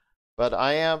time, but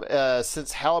I am,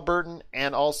 since Halliburton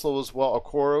and also as well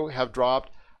Okoro have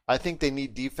dropped, I think they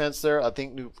need defense there. I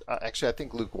think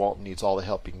Luke Walton needs all the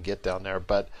help he can get down there,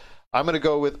 but I'm going to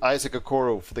go with Isaac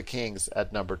Okoro for the Kings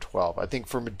at number 12. I think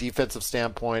from a defensive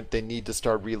standpoint, they need to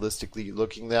start realistically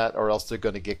looking at that, or else they're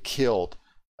going to get killed.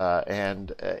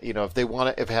 If they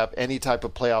want to have any type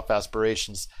of playoff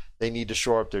aspirations, they need to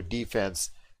shore up their defense,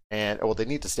 and they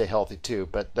need to stay healthy too.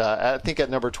 But I think at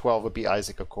number 12 would be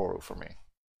Isaac Okoro for me.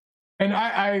 And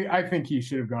I think he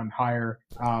should have gone higher.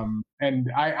 And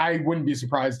I wouldn't be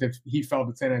surprised if he fell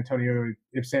to San Antonio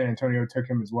if San Antonio took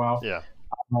him as well. Yeah.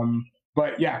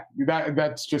 But yeah,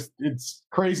 that's just, it's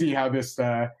crazy how this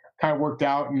kind of worked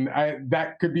out, and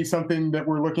that could be something that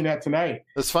we're looking at tonight.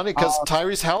 It's funny because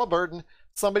Tyrese Halliburton,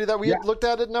 somebody that we had looked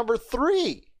at number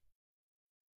 3.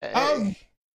 In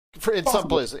some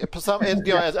places,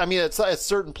 at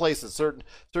certain places, certain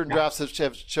drafts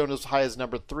have shown as high as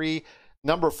number 3,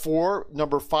 number 4,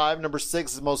 number 5, number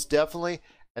 6 is most definitely,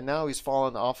 and now he's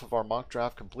fallen off of our mock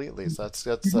draft completely. So that's.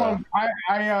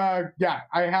 I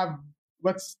have.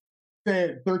 Let's say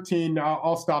at 13.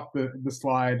 I'll stop the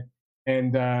slide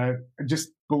and just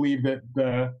believe that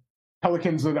the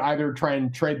Pelicans would either try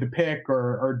and trade the pick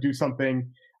or do something.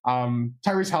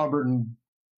 Tyrese Halliburton,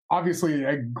 obviously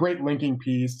a great linking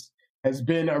piece, has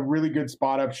been a really good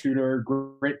spot-up shooter,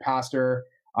 great passer,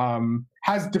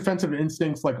 has defensive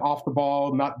instincts like off the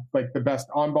ball, not like the best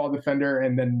on-ball defender,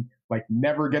 and then like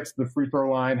never gets to the free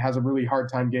throw line, has a really hard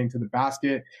time getting to the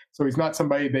basket. So he's not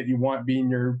somebody that you want being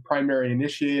your primary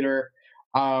initiator.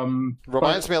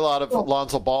 Reminds me a lot of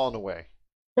Lonzo Ball in a way.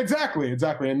 Exactly.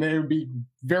 And it would be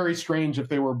very strange if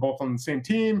they were both on the same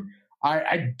team.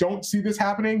 I don't see this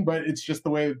happening, but it's just the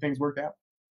way that things worked out.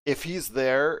 If he's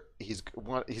there, he's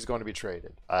going to be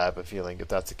traded. I have a feeling if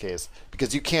that's the case,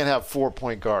 because you can't have 4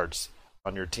 point guards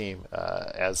on your team,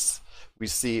 as we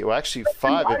see. Well, actually,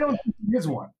 5. I don't think he is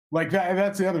one. Like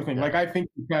that's the other thing. Yeah. Like I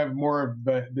think you have more of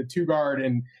the 2 guard,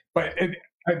 but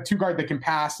a 2 guard that can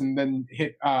pass and then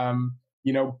hit,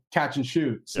 catch and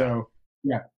shoot. So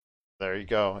yeah. There you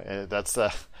go. And that's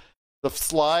the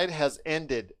slide has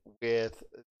ended with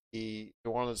the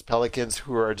New Orleans Pelicans,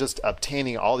 who are just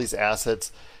obtaining all these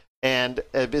assets. And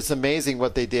it's amazing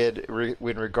what they did in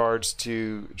regards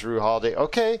to Jrue Holiday.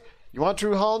 Okay, you want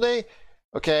Jrue Holiday?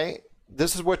 Okay,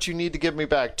 this is what you need to give me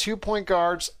back. 2 point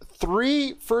guards,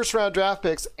 3 first-round draft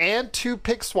picks, and 2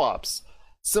 pick swaps.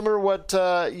 Similar to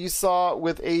what you saw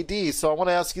with AD. So I want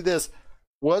to ask you this.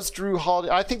 Was Jrue Holiday...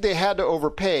 I think they had to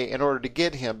overpay in order to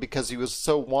get him because he was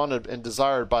so wanted and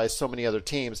desired by so many other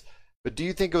teams. But do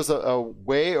you think it was a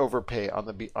way overpay on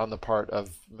the part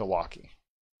of Milwaukee?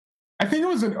 I think it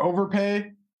was an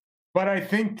overpay, but I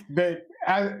think that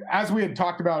as we had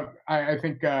talked about, I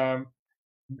think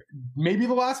maybe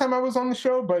the last time I was on the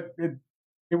show, but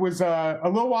it was a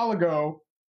little while ago.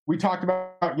 We talked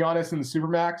about Giannis and the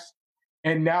Supermax,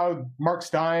 and now Mark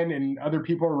Stein and other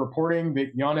people are reporting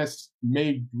that Giannis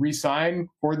may re-sign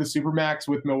for the Supermax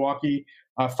with Milwaukee.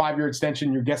 5-year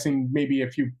extension. You're guessing maybe a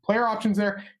few player options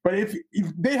there. But if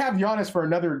they have Giannis for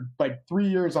another 3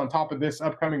 years on top of this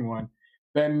upcoming one,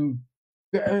 then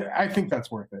I think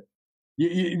that's worth it.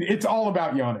 It's all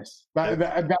about Giannis.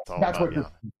 That's what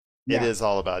it is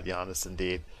all about Giannis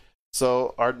indeed.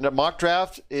 So our mock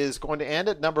draft is going to end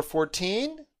at number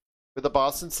 14 with the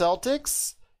Boston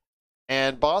Celtics.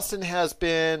 And Boston has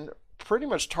been pretty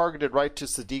much targeted right to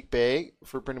Saddiq Bey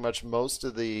for pretty much most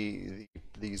of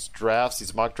these drafts,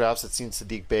 these mock drafts. I've seen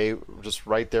Saddiq Bey just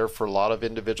right there for a lot of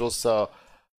individuals. So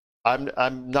I'm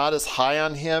not as high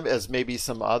on him as maybe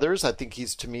some others. I think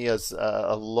he's to me as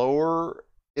a lower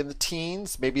in the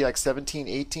teens, maybe like 17,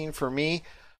 18 for me.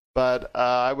 But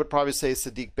I would probably say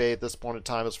Saddiq Bey at this point in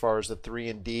time as far as the 3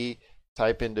 and D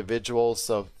type individual.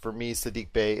 So for me,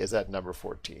 Saddiq Bey is at number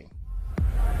 14.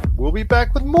 We'll be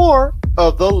back with more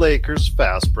of the Lakers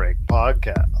Fast Break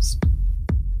podcast.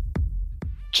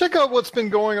 Check out what's been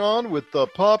going on with the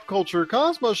Pop Culture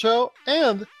Cosmos Show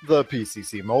and the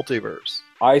PCC Multiverse.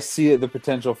 I see the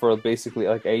potential for basically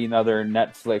like another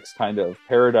Netflix kind of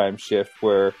paradigm shift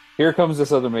where here comes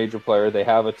this other major player. They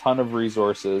have a ton of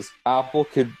resources. Apple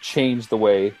could change the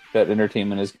way that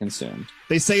entertainment is consumed.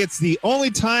 They say it's the only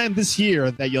time this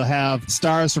year that you'll have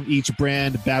stars from each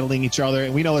brand battling each other.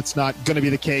 And we know it's not going to be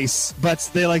the case, but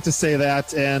they like to say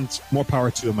that, and more power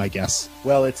to them, I guess.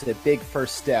 Well, it's a big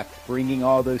first step, bringing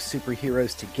all those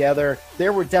superheroes together.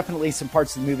 There were definitely some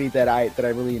parts of the movie that I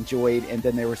really enjoyed, and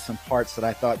then there were some parts that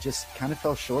I thought just kind of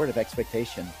fell short of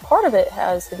expectation. Part of it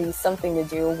has to be something to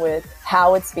do with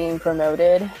how it's being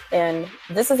promoted, and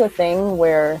this is a thing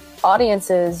where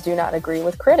audiences do not agree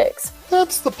with critics.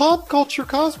 That's the Pop Culture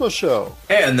Cosmos Show.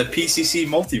 And the PCC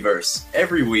Multiverse,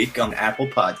 every week on Apple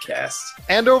Podcasts.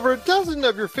 And over a dozen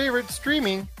of your favorite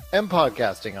streaming and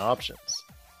podcasting options.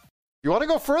 If you want to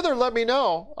go further, let me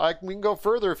know. We can go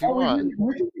further if you want.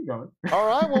 We can keep going. All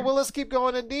right, well, let's keep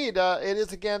going indeed. It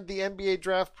is, again, the NBA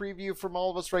draft preview from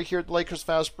all of us right here at the Lakers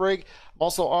Fast Break. I'm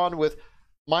also on with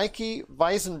Mikey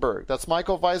Weisenberg. That's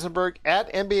Michael Weisenberg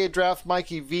at NBA Draft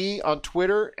Mikey V on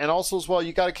Twitter. And also as well,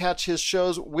 you got to catch his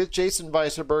shows with Jason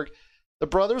Weisenberg. The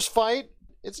brothers fight.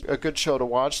 It's a good show to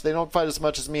watch. They don't fight as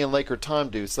much as me and Laker Tom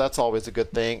do, so that's always a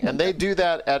good thing. And they do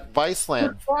that at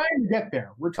Viceland. We're trying to get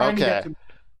there. We're trying to get to...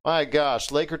 My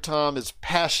gosh, Laker Tom is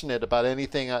passionate about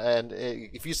anything, and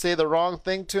if you say the wrong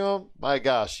thing to him, my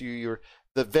gosh, you're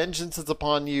the vengeance is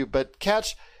upon you. But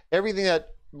catch everything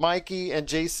that Mikey and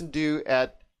Jason do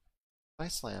at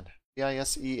Viceland,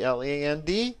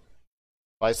 Viceland,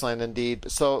 Viceland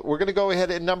indeed. So we're going to go ahead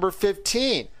at number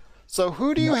 15. So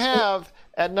who do you have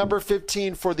at number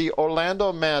 15 for the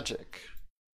Orlando Magic?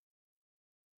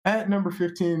 At number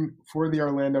 15 for the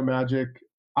Orlando Magic,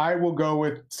 I will go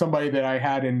with somebody that I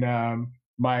had in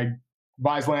my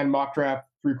Viceland mock draft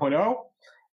 3.0,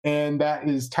 and that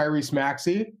is Tyrese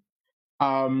Maxey.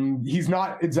 He's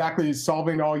not exactly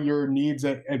solving all your needs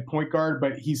at point guard,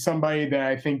 but he's somebody that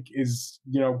I think is,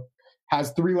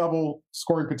 has 3-level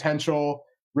scoring potential,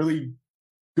 really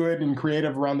good and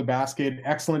creative around the basket,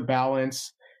 excellent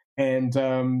balance, and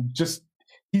just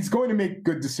he's going to make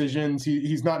good decisions.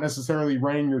 He's not necessarily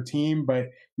running your team, but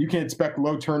you can expect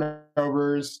low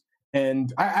turnovers.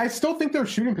 And I still think there's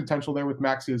shooting potential there with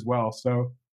Maxey as well.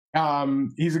 So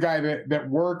he's a guy that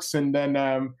works and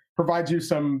then provides you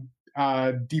some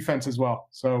defense as well.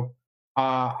 So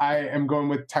I am going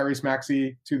with Tyrese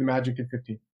Maxey to the Magic at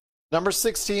 15. Number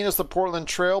 16 is the Portland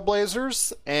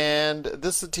Trailblazers, and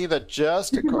this is a team that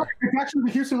just... It's actually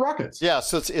the Houston Rockets. Yeah,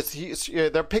 so it's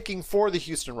they're picking for the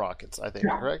Houston Rockets, I think,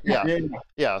 correct?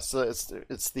 Yeah, so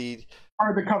it's the...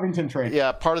 Part of the Covington trade.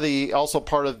 Yeah, part of the,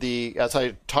 as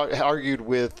I argued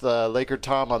with Laker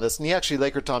Tom on this, and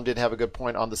Laker Tom did have a good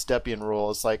point on the Stepien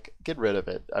rule. It's like, get rid of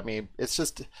it. I mean, it's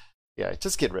just... Yeah,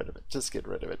 just get rid of it. Just get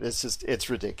rid of it. It's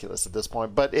ridiculous at this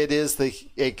point. But it is the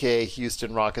AKA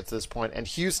Houston Rockets at this point, and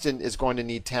Houston is going to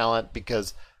need talent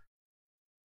because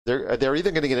they're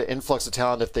either going to get an influx of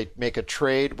talent if they make a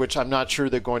trade, which I'm not sure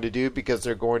they're going to do because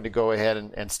they're going to go ahead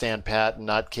and stand pat and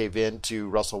not cave in to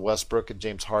Russell Westbrook and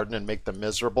James Harden and make them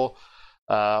miserable.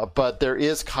 But there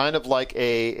is kind of like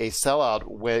a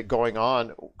sellout going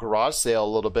on, garage sale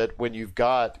a little bit, when you've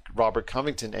got Robert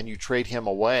Covington and you trade him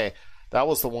away. That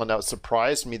was the one that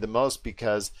surprised me the most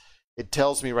because it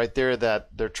tells me right there that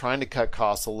they're trying to cut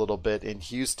costs a little bit in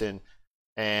Houston,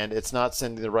 and it's not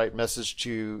sending the right message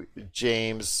to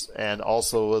James and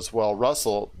also as well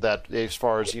Russell that as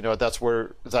far as, that's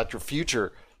your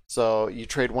future. So you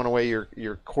trade one away,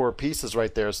 your core pieces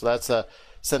right there. So that's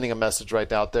sending a message right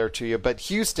out there to you. But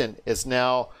Houston is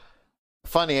now...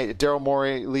 Funny, Daryl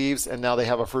Morey leaves, and now they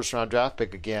have a first-round draft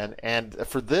pick again. And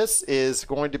for this is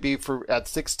going to be at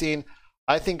 16.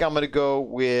 I think I'm going to go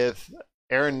with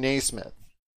Aaron Naismith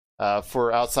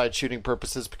for outside shooting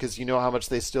purposes because you know how much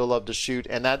they still love to shoot,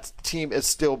 and that team is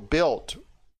still built,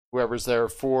 whoever's there,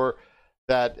 for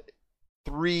that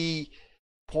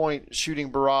 3-point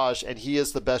shooting barrage, and he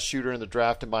is the best shooter in the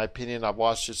draft, in my opinion. I've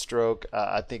watched his stroke.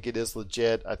 I think it is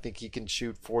legit. I think he can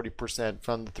shoot 40%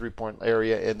 from the 3-point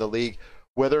area in the league.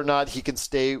 Whether or not he can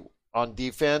stay on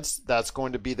defense, that's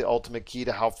going to be the ultimate key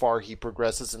to how far he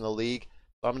progresses in the league.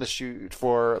 So I'm going to shoot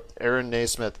for Aaron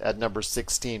Naismith at number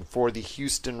 16 for the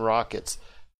Houston Rockets.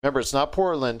 Remember, it's not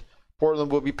Portland.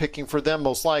 Portland will be picking for them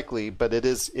most likely, but it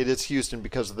is Houston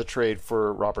because of the trade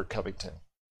for Robert Covington.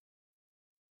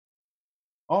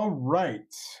 All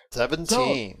right. 17.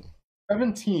 So,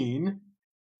 17.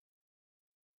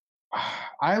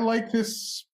 I like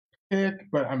this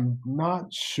pick, but I'm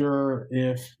not sure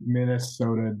if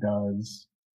Minnesota does.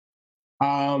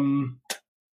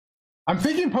 I'm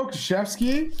thinking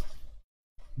Pokusevski,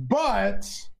 but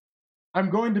I'm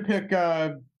going to pick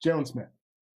Jalen Smith.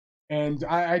 And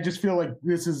I just feel like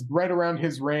this is right around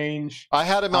his range. I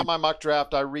had him on my mock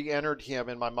draft. I re-entered him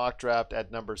in my mock draft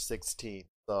at number 16.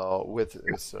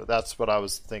 So that's what I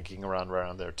was thinking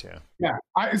around there too. Yeah,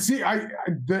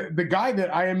 the guy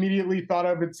that I immediately thought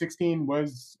of at 16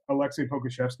 was Aleksej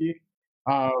Pokusevski.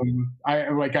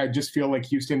 I just feel like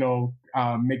Houston will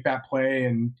make that play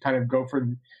and kind of go for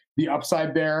the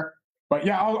upside there. But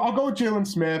yeah, I'll go with Jalen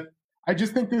Smith. I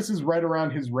just think this is right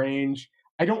around his range.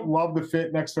 I don't love the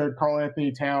fit next to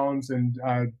Karl-Anthony Towns, and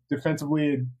defensively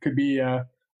it could be a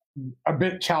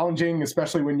bit challenging,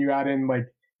 especially when you add in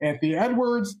like Anthony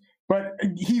Edwards. But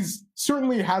he's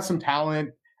certainly has some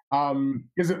talent.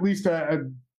 Is at least a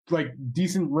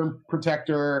decent rim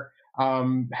protector.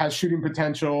 Has shooting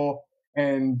potential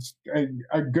and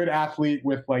a good athlete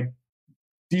with like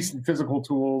decent physical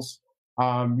tools.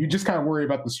 You just kind of worry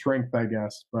about the strength, I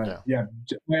guess. But yeah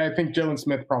I think Jalen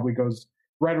Smith probably goes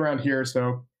right around here,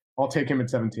 so I'll take him at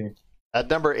 17. At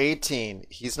number 18,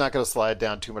 he's not going to slide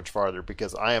down too much farther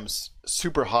because I am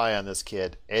super high on this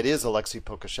kid. It is Aleksej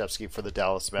Pokusevski for the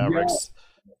Dallas Mavericks.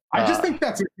 Yeah. I just think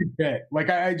that's a good bet.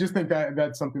 I just think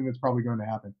that's something that's probably going to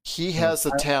happen. He has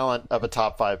the talent of a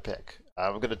top 5 pick.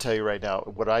 I'm going to tell you right now,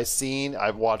 what I've seen,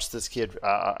 I've watched this kid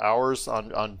hours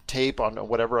on tape, on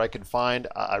whatever I can find.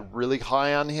 I'm really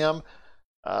high on him.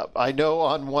 I know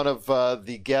on one of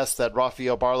the guests that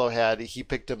Rafael Barlow had, he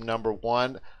picked him number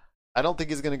 1. I don't think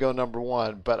he's going to go number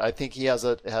 1, but I think he has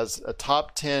a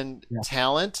top 10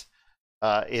 talent.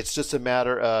 It's just a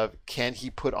matter of can he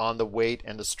put on the weight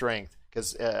and the strength,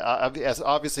 because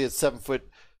obviously at 7 foot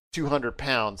 200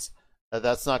 pounds,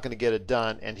 that's not going to get it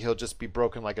done, and he'll just be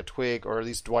broken like a twig, or at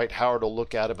least Dwight Howard will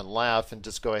look at him and laugh and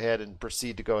just go ahead and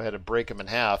proceed to go ahead and break him in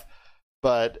half.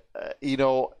 But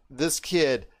this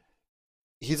kid,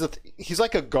 he's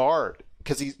like a guard.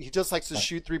 because he just likes to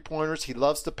shoot 3-pointers. He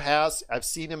loves to pass. I've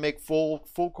seen him make full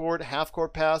court, half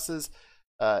court passes.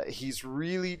 He's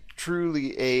really,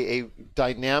 truly a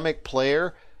dynamic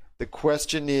player. The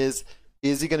question is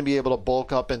he going to be able to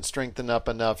bulk up and strengthen up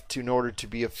enough in order to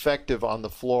be effective on the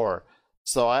floor?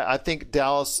 So I think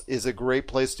Dallas is a great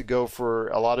place to go for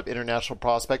a lot of international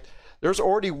prospect. There's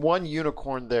already one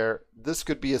unicorn there. This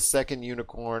could be a second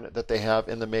unicorn that they have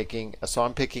in the making. So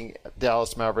I'm picking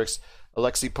Dallas Mavericks,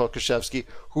 Alexei Pokusevski,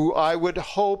 who I would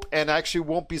hope and actually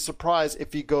won't be surprised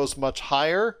if he goes much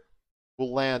higher,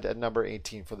 will land at number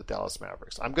 18 for the Dallas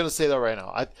Mavericks. I'm going to say that right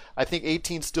now. I think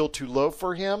 18 is still too low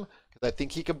for him because I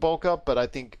think he can bulk up, but I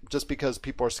think just because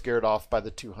people are scared off by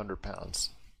the 200 pounds.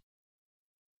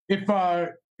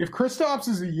 If Kristaps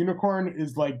is a unicorn,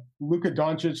 is like Luka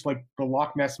Doncic like the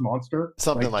Loch Ness monster?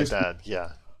 Something like that,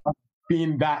 yeah.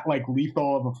 Being that like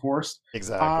lethal of a force.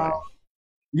 Exactly.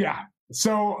 Yeah.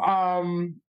 So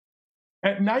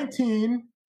at 19,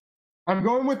 I'm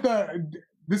going with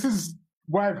this is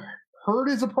what I've heard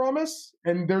is a promise,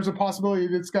 and there's a possibility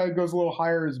this guy goes a little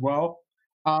higher as well.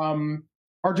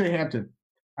 RJ Hampton.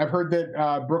 I've heard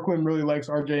that Brooklyn really likes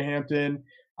RJ Hampton.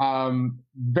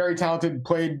 Very talented,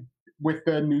 played with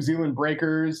the New Zealand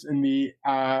Breakers in the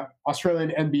Australian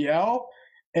NBL,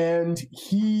 and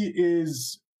he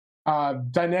is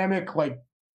dynamic, like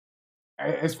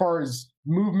as far as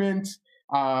movement.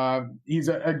 He's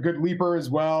a good leaper as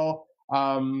well,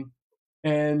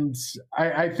 and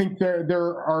I think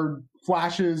there are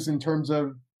flashes in terms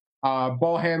of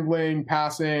ball handling,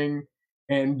 passing,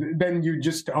 and then you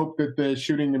just hope that the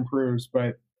shooting improves.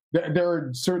 But there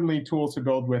are certainly tools to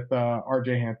build with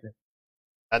RJ Hampton.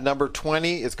 At number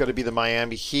 20 is going to be the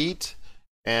Miami Heat.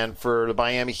 And for the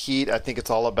Miami Heat, I think it's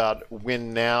all about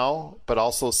win now, but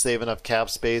also save enough cap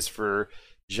space for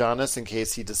Giannis in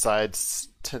case he decides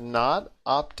to not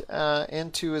opt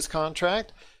into his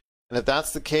contract. And if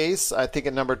that's the case, I think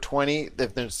at number 20,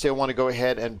 if they still want to go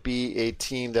ahead and be a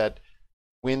team that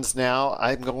wins now,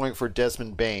 I'm going for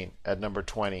Desmond Bane at number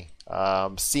 20.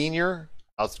 Senior,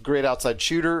 great outside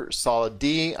shooter, solid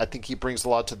D. I think he brings a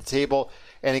lot to the table.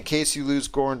 And in case you lose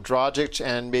Goran Dragic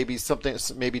and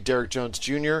maybe Derek Jones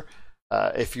Jr.,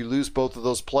 if you lose both of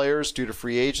those players due to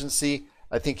free agency,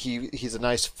 I think he's a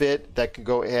nice fit that can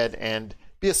go ahead and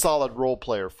be a solid role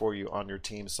player for you on your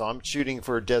team. So I'm shooting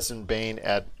for Desmond Bane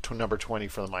at number 20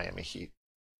 for the Miami Heat.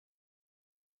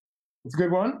 It's a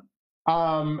good one.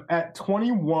 At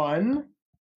 21,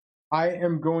 I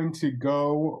am going to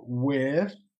go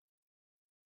with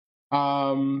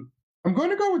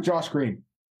Josh Green.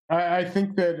 I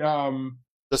think that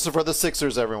this is for the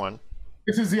Sixers, everyone.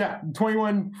 This is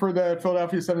 21 for the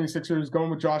Philadelphia 76ers, going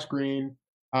with Josh Green.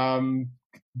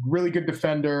 Really good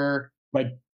defender, like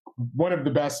one of the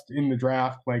best in the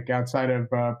draft, like outside of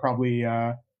probably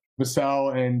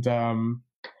Vassell and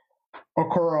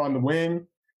Okoro on the wing.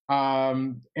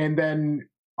 And then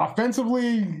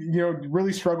offensively,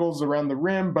 really struggles around the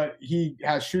rim, but he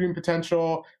has shooting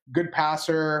potential, good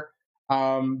passer.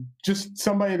 Just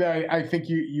somebody that I think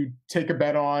you take a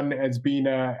bet on as being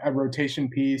a rotation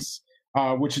piece,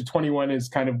 which at 21 is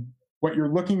kind of what you're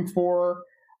looking for.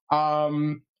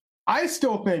 I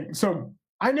still think so.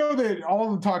 I know that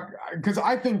all the talk, because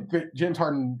I think that James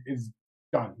Harden is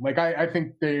done. Like I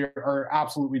think they are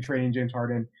absolutely trading James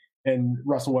Harden and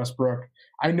Russell Westbrook.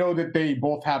 I know that they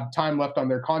both have time left on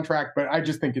their contract, but I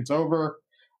just think it's over,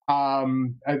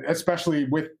 especially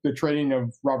with the trading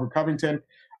of Robert Covington.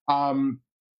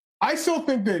 I still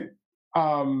think that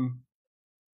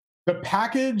the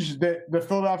package that the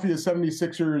Philadelphia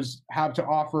 76ers have to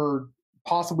offer,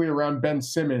 possibly around Ben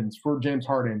Simmons for James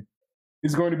Harden,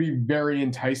 is going to be very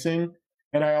enticing.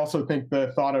 And I also think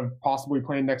the thought of possibly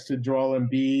playing next to Joel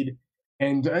Embiid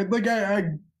and like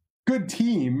a good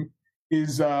team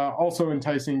is also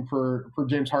enticing for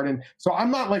James Harden. So I'm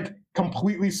not like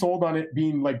completely sold on it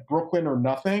being like Brooklyn or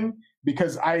nothing,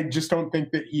 because I just don't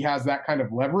think that he has that kind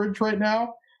of leverage right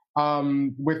now,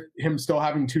 with him still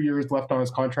having 2 years left on his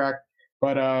contract.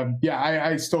 But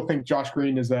I still think Josh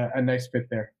Green is a nice fit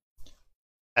there.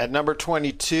 At number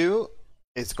 22,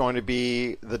 it's going to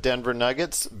be the Denver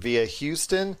Nuggets via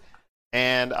Houston.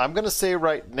 And I'm going to say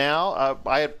right now,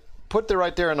 I had put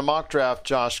right there in the mock draft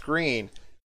Josh Green.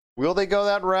 Will they go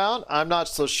that route? I'm not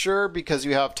so sure, because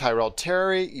you have Tyrell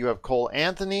Terry, you have Cole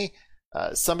Anthony,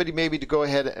 somebody maybe to go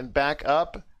ahead and back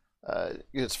up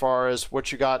as far as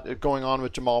what you got going on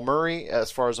with Jamal Murray,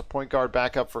 as far as a point guard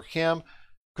backup for him.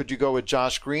 Could you go with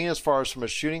Josh Green as far as from a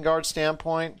shooting guard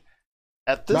standpoint?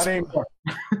 At this, not anymore.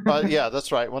 Yeah,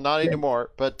 that's right. Well, not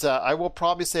anymore. But I will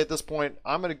probably say at this point,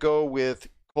 I'm going to go with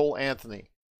Cole Anthony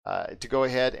to go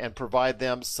ahead and provide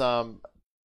them some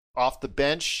off the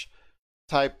bench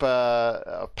type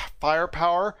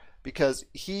firepower, because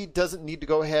he doesn't need to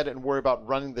go ahead and worry about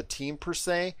running the team per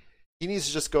se. He needs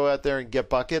to just go out there and get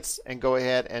buckets and go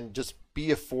ahead and just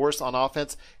be a force on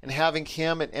offense. And having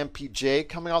him and MPJ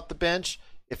coming off the bench,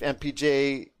 if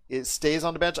MPJ stays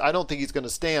on the bench, I don't think he's going to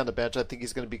stay on the bench. I think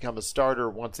he's going to become a starter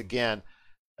once again.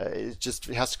 It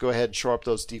has to go ahead and shore up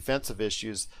those defensive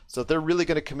issues. So if they're really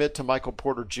going to commit to Michael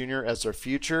Porter Jr. as their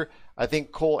future, I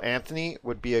think Cole Anthony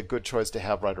would be a good choice to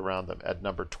have right around them at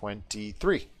number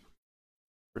 23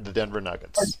 for the Denver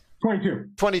Nuggets.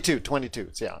 22,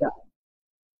 yeah.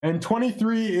 And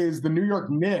 23 is the New York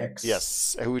Knicks.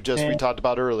 Yes, who we talked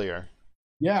about earlier.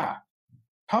 Yeah.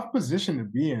 Tough position to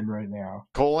be in right now.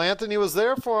 Cole Anthony was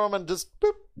there for him and just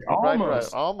boop,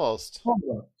 almost.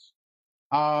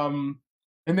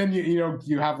 And then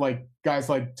you have like guys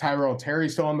like Tyrell Terry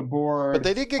still on the board. But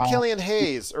they did get Killian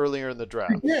Hayes earlier in the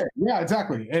draft. Yeah,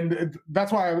 exactly. And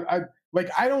that's why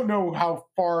I don't know how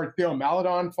far Theo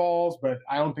Maledon falls, but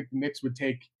I don't think the Knicks would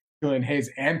take Killian Hayes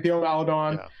and Theo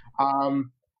Maledon. Yeah.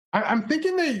 I'm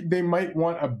thinking they might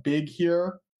want a big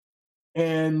here,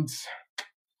 and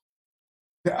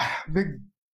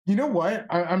you know what?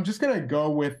 I'm just gonna go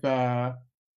with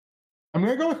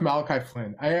Malachi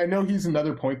Flynn. I know he's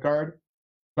another point guard,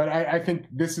 but I think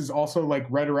this is also like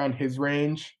right around his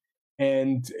range,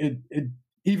 and it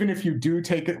even if you do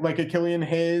take it like a Killian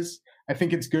Hayes, I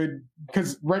think it's good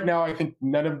because right now I think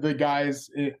none of the guys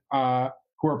who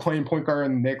are playing point guard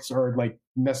in the Knicks are like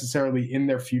necessarily in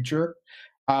their future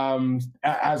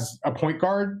as a point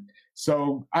guard.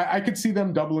 So I could see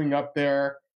them doubling up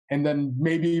there, and then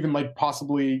maybe even like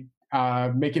possibly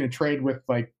making a trade with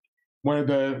like one of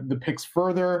the picks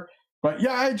further. But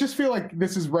yeah, I just feel like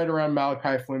this is right around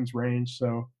Malachi Flynn's range.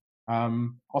 So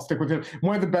I'll stick with him.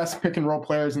 One of the best pick and roll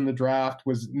players in the draft,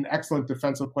 was an excellent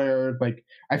defensive player. Like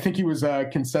I think he was a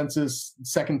consensus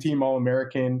second team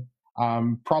All-American.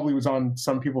 Probably was on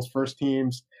some people's first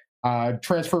teams.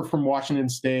 Transfer from Washington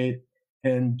State,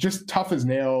 and just tough as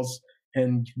nails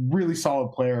and really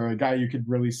solid player. A guy you could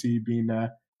really see being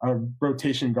a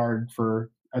rotation guard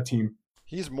for a team.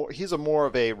 He's more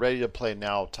of a ready to play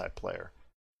now type player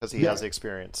because he has the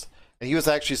experience. And he was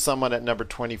actually someone at number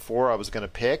 24 I was going to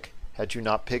pick had you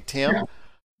not picked him. Yeah.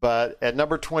 But at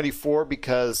number 24,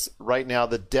 because right now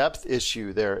the depth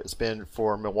issue there has been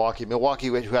for Milwaukee. Milwaukee,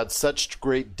 who had such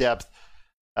great depth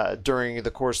during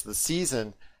the course of the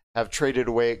season, have traded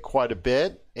away quite a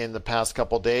bit in the past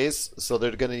couple of days. So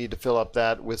they're going to need to fill up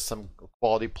that with some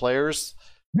quality players.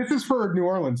 This is for New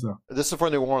Orleans, though. This is for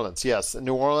New Orleans, yes.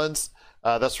 New Orleans,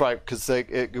 that's right, because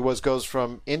it goes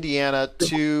from Indiana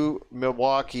to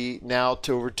Milwaukee, now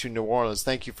over to New Orleans.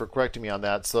 Thank you for correcting me on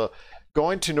that. So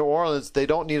going to New Orleans, they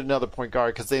don't need another point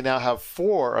guard because they now have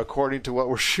 4, according to what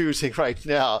we're choosing right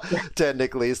now,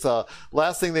 technically. So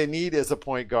last thing they need is a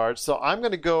point guard. So I'm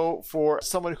going to go for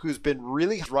someone who's been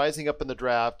really rising up in the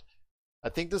draft. I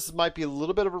think this might be a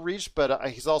little bit of a reach, but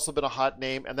he's also been a hot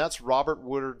name, and that's Robert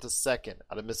Woodard II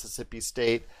out of Mississippi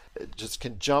State. Just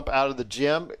can jump out of the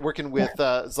gym, working with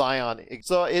Zion.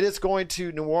 So it is going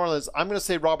to New Orleans. I'm going to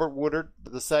say Robert Woodard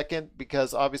II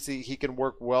because obviously he can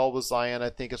work well with Zion, I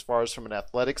think, as far as from an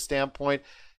athletic standpoint.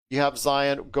 You have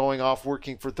Zion going off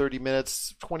working for 30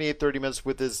 minutes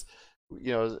with his,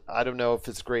 I don't know if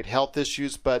it's great health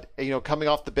issues, but, coming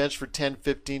off the bench for 10,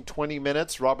 15, 20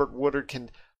 minutes, Robert Woodard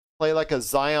can play like a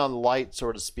Zion light,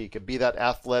 so to speak, and be that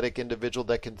athletic individual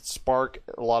that can spark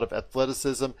a lot of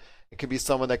athleticism. It can be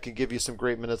someone that can give you some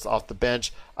great minutes off the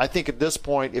bench. I think at this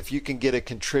point, if you can get a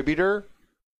contributor,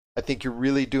 I think you're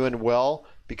really doing well,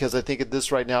 because I think at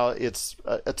this right now, it's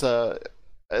a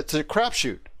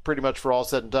crapshoot pretty much for all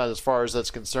said and done as far as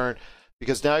that's concerned,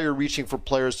 because now you're reaching for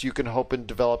players you can hope and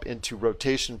develop into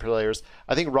rotation players.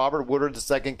 I think Robert Woodard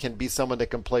II can be someone that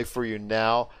can play for you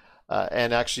now.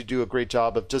 And actually do a great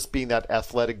job of just being that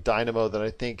athletic dynamo that I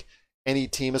think any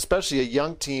team, especially a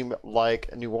young team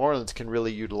like New Orleans, can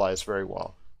really utilize very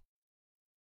well.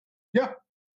 Yeah.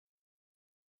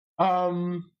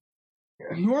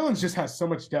 New Orleans just has so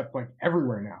much depth, like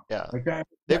everywhere now. Yeah. Like that.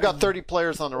 They've got 30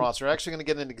 players on the roster. They're actually going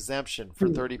to get an exemption for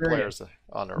 30 players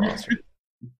on the roster.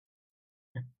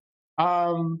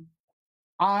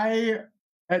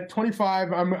 At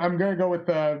 25, I'm going to go with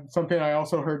something I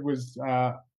also heard was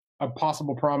a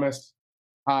possible promise,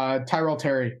 Tyrell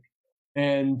Terry.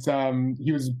 And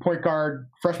he was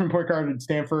freshman point guard at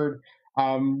Stanford.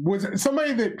 Was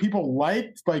somebody that people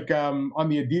liked, like on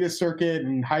the Adidas circuit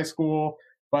in high school,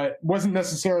 but wasn't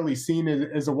necessarily seen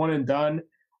as a one and done.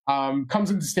 Comes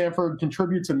into Stanford,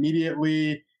 contributes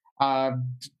immediately.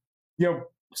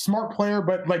 Smart player,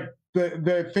 but like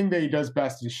the thing that he does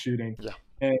best is shooting. Yeah.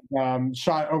 and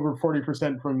shot over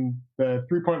 40% from the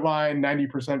 3-point line,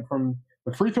 90% from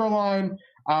the free throw line.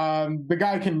 The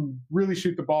guy can really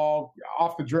shoot the ball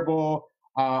off the dribble,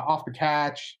 off the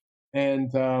catch,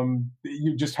 and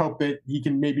you just hope that he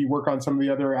can maybe work on some of the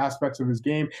other aspects of his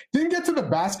game. Didn't get to the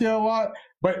basket a lot,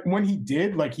 but when he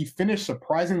did, like, he finished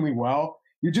surprisingly well.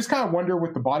 You just kind of wonder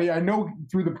with the body. I know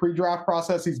through the pre-draft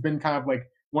process, he's been kind of like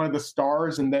one of the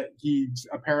stars, and that he's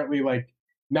apparently like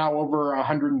now over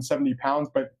 170 pounds,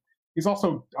 but he's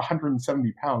also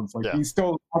 170 pounds. Like, he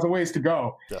still has a ways to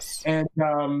go. Yes. And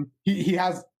he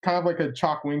has kind of like a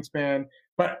chalk wingspan.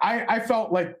 But I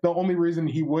felt like the only reason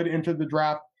he would enter the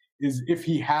draft is if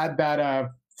he had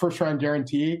that first-round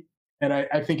guarantee, and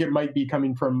I think it might be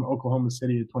coming from Oklahoma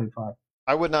City at 25.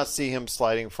 I would not see him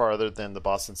sliding farther than the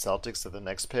Boston Celtics at the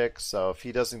next pick. So if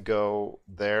he doesn't go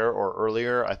there or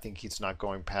earlier, I think he's not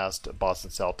going past Boston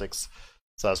Celtics.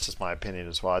 So that's just my opinion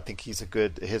as well. I think he's his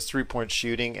 3-point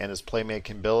shooting and his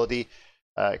playmaking ability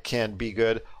can be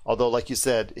good. Although, like you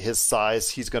said, his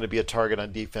size, he's going to be a target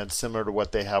on defense, similar to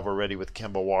what they have already with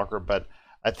Kemba Walker. But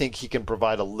I think he can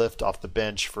provide a lift off the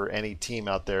bench for any team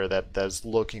out there that's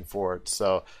looking for it.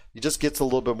 So he just gets a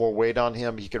little bit more weight on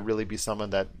him. He can really be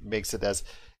someone that makes it as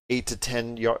 8 to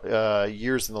 10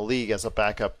 years in the league as a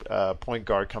backup point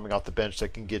guard coming off the bench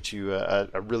that can get you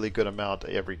a really good amount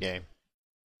every game.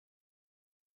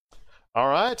 All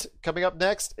right, coming up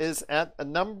next is at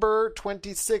number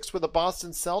 26 with the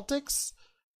Boston Celtics.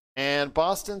 And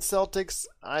Boston Celtics,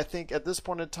 I think at this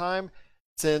point in time,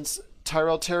 since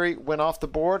Tyrell Terry went off the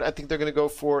board, I think they're going to go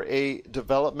for a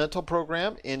developmental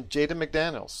program in Jaden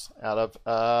McDaniels out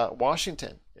of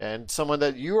Washington, and someone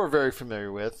that you are very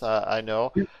familiar with. I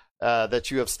know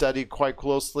that you have studied quite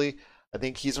closely. I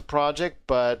think he's a project,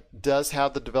 but does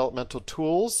have the developmental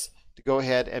tools to go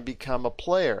ahead and become a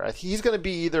player. He's going to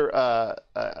be either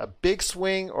a big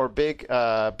swing or big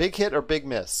hit or big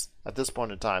miss at this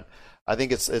point in time. I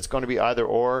think it's going to be either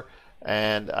or.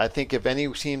 And I think if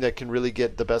any team that can really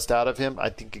get the best out of him, I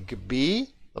think it could be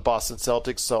the Boston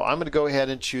Celtics. So I'm going to go ahead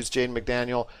and choose Jaden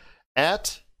McDaniel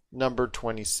at number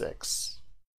 26.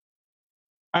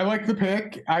 I like the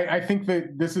pick. I think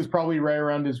that this is probably right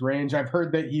around his range. I've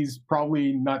heard that he's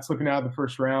probably not slipping out of the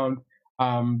first round.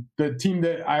 The team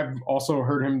that I've also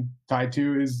heard him tied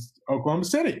to is Oklahoma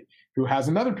City, who has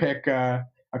another pick a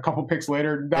couple picks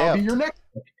later. That'll be your next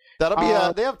pick. That'll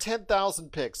be they have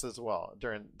 10,000 picks as well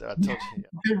during.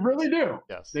 They really do.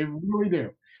 Yes, they really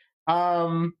do.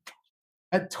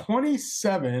 At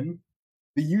 27,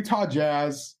 the Utah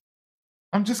Jazz.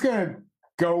 I'm just gonna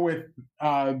go with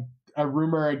a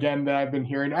rumor again that I've been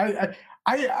hearing.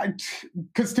 I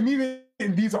because to me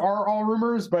these are all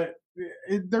rumors, but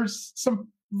there's some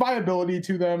viability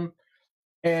to them,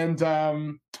 and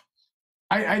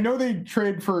I know they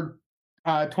trade for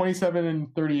 27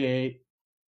 and 38.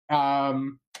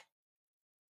 No,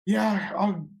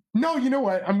 you know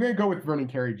what? I'm going to go with Vernon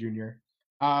Carey Jr.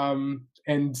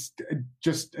 And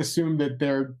just assume that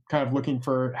they're kind of looking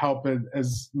for help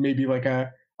as maybe like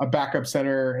a backup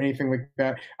center or anything like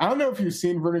that. I don't know if you've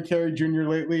seen Vernon Carey Jr.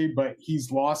 lately, but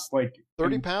he's lost like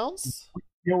 30 pounds?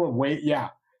 Deal of weight, yeah.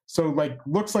 So like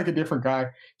looks like a different guy.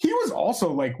 He was also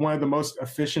like one of the most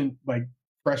efficient like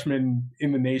freshmen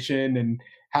in the nation, and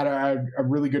had a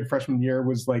really good freshman year.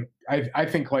 Was like I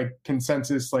think like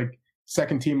consensus like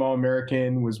second team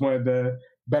All-American, was one of the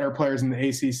better players in the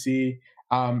ACC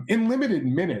in limited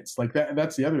minutes. Like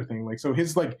that's the other thing. Like so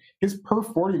his per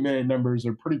 40-minute numbers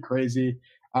are pretty crazy.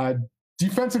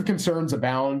 Defensive concerns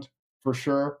abound for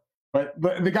sure, but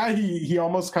the guy he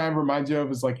almost kind of reminds you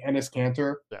of is like Enes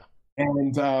Kanter. Yeah.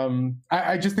 And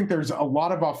I just think there's a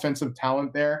lot of offensive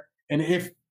talent there, and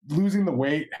if losing the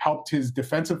weight helped his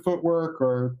defensive footwork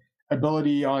or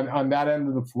ability on that end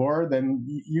of the floor, then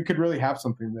you could really have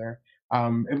something there.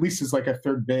 At least as like a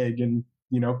third big, and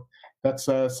you know that's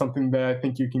something that I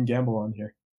think you can gamble on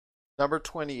here. Number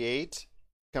 28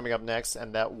 coming up next,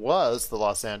 and that was the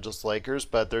Los Angeles Lakers,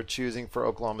 but they're choosing for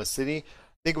Oklahoma City.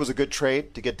 I think it was a good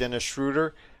trade to get Dennis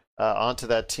Schroeder onto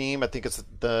that team. I think it's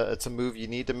a move you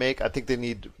need to make. I think they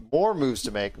need more moves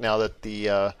to make now that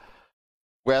the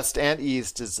West and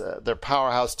East is their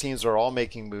powerhouse teams are all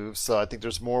making moves. So I think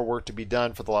there's more work to be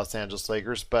done for the Los Angeles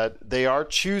Lakers, but they are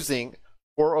choosing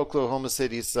for Oklahoma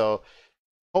City. So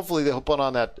hopefully they'll put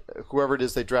on that, whoever it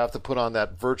is they draft, to put on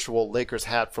that virtual Lakers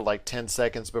hat for like 10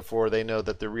 seconds before they know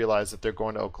that they realize that they're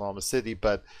going to Oklahoma City.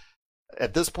 But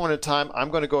at this point in time, I'm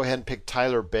going to go ahead and pick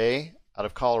Tyler Bay out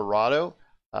of Colorado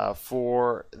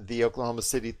for the Oklahoma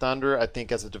City Thunder. I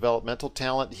think as a developmental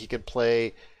talent, he can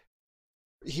play.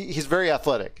 He's very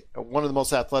athletic, one of the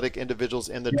most athletic individuals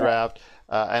in the draft,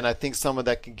 and I think someone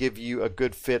that can give you a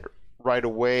good fit right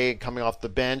away, coming off the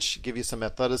bench, give you some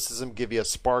athleticism, give you a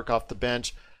spark off the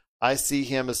bench. I see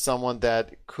him as someone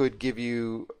that could give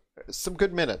you some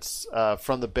good minutes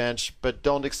from the bench, but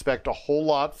don't expect a whole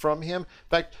lot from him. In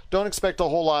fact, don't expect a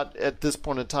whole lot at this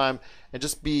point in time, and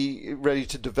just be ready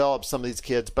to develop some of these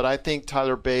kids. But I think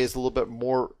Tyler Bay is a little bit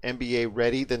more NBA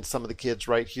ready than some of the kids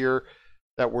right here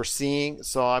that we're seeing.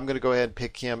 So I'm going to go ahead and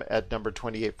pick him at number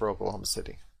 28 for Oklahoma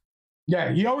City.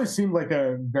 Yeah, he always seemed like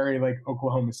a very like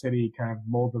Oklahoma City kind of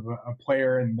mold of a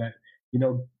player, and that, you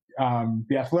know,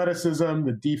 the athleticism,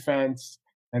 the defense,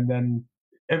 and then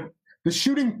the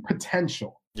shooting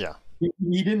potential. Yeah.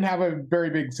 He didn't have a very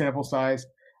big sample size.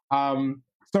 So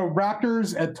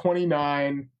Raptors at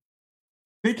 29,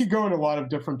 they could go in a lot of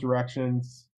different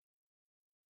directions.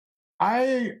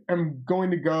 I am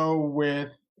going to go with,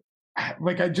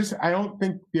 like, I don't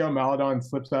think Theo Maledon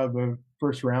slips out of the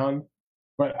first round,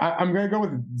 but I'm going to go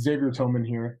with Xavier Tillman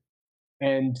here.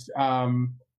 And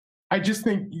I just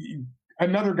think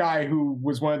another guy who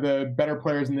was one of the better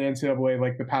players in the NCAA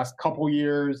like the past couple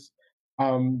years,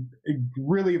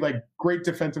 really like great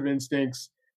defensive instincts,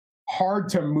 hard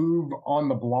to move on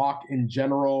the block in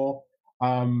general.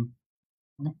 Probably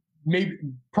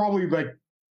like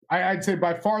I'd say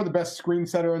by far the best screen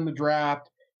setter in the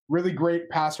draft. Really great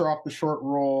passer off the short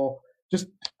roll. Just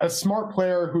a smart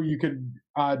player who you could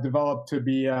develop to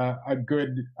be a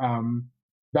good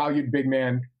valued big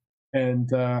man.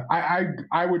 And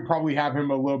I would probably have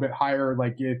him a little bit higher,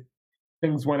 like if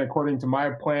things went according to my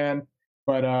plan.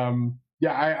 But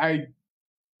yeah, I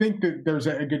think that there's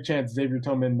a good chance Xavier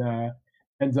Tillman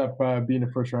ends up being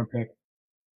a first round pick.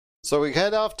 So we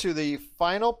head off to the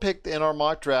final pick in our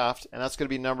mock draft, and that's going to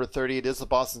be number 30. It is the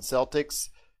Boston Celtics.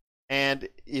 And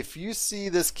if you see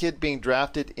this kid being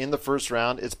drafted in the first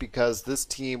round, it's because this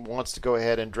team wants to go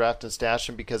ahead and draft and stash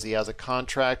him because he has a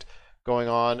contract going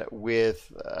on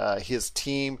with his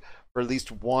team for at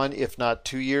least 1, if not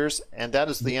 2 years, and that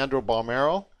is Leandro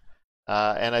Bolmaro.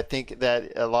 And I think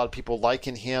that a lot of people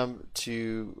liken him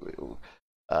to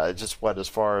as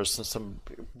far as some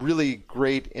really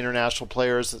great international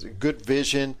players, good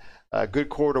vision, good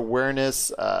court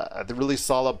awareness, a really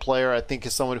solid player. I think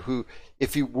is someone who,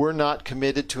 if he were not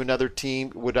committed to another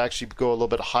team, would actually go a little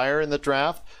bit higher in the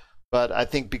draft. But I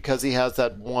think because he has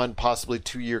that 1, possibly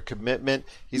 2-year commitment,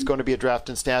 he's going to be a draft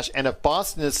and stash. And if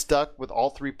Boston is stuck with all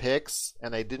 3 picks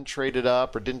and they didn't trade it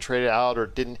up or didn't trade it out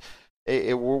or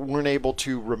weren't able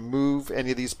to remove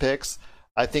any of these picks,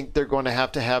 I think they're going to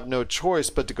have no choice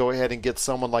but to go ahead and get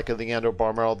someone like a Leandro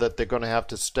Bolmaro that they're going to have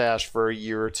to stash for a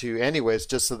year or 2 anyways,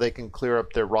 just so they can clear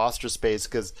up their roster space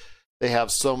because they have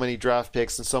so many draft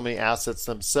picks and so many assets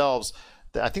themselves.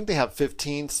 I think they have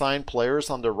 15 signed players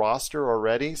on their roster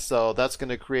already, so that's going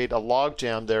to create a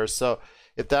logjam there. So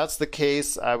if that's the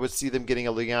case, I would see them getting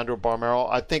a Leandro Bolmaro.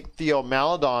 I think Theo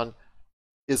Maledon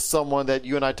is someone that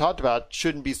you and I talked about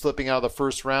shouldn't be slipping out of the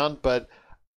first round, but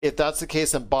if that's the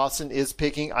case and Boston is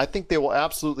picking, I think they will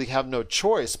absolutely have no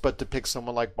choice but to pick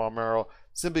someone like Bolmaro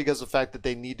simply because of the fact that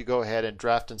they need to go ahead and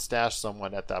draft and stash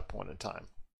someone at that point in time.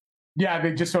 Yeah,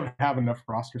 they just don't have enough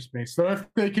roster space. So if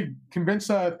they could convince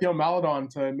Theo Maledon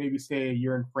to maybe stay a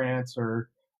year in France or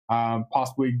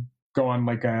possibly go on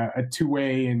like a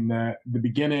 2-way in the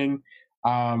beginning.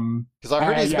 Because I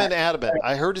heard he's been adamant.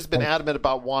 I heard he's been adamant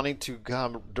about wanting to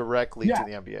come directly to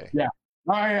the NBA. Yeah,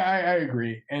 I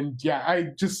agree. And yeah, I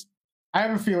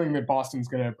have a feeling that Boston's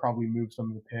going to probably move some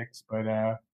of the picks. But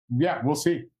yeah, we'll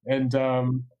see. And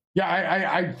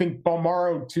I think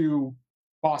Bolmaro to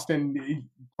Boston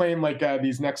playing like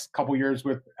these next couple years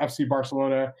with FC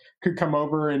Barcelona could come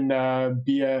over and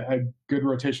be a good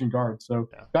rotation guard. So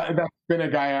that's been a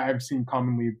guy I've seen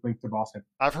commonly linked to Boston.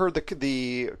 I've heard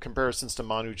the comparisons to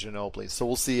Manu Ginobili, so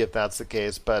we'll see if that's the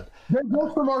case. But they're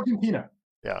both from Argentina.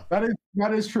 Yeah, that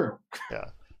is true. Yeah,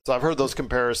 so I've heard those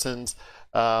comparisons.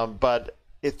 But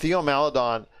Theo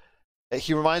Maledon,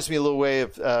 he reminds me a little way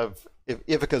of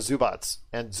Ivica Zubac,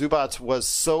 and Zubac was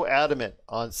so adamant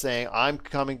on saying, I'm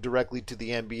coming directly to the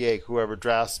NBA, whoever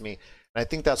drafts me. And I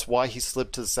think that's why he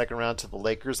slipped to the second round to the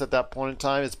Lakers at that point in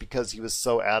time, is because he was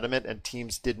so adamant and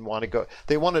teams didn't want to go.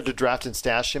 They wanted to draft and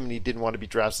stash him, and he didn't want to be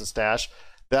drafted and stashed.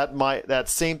 That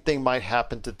same thing might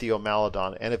happen to Theo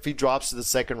Maledon. And if he drops to the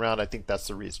second round, I think that's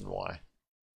the reason why.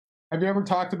 Have you ever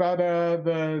talked about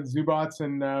the Zubac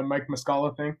and Mike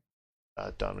Muscala thing?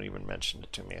 Don't even mention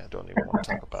it to me. I don't even want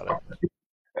to talk about it.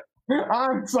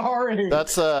 I'm sorry. That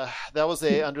was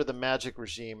under the Magic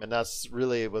regime, and that's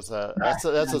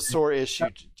a sore issue.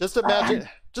 Just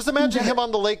imagine him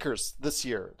on the Lakers this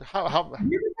year. How would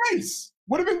be nice.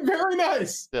 Would have been very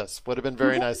nice. Yes, would have been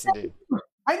very nice indeed.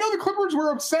 I know the Clippers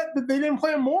were upset that they didn't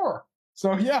play him more.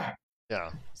 So yeah. Yeah.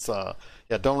 So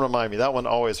yeah, don't remind me. That one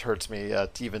always hurts me,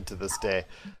 even to this day.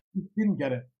 You didn't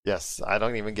get it. Yes, I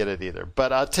don't even get it either.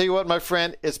 But I'll tell you what, my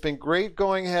friend, it's been great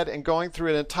going ahead and going through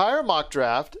an entire mock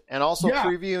draft and also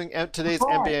previewing today's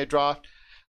NBA draft.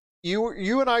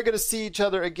 You and I are going to see each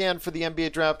other again for the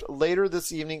NBA draft later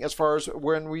this evening, as far as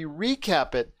when we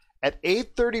recap it at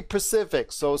 8:30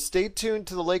 Pacific. So stay tuned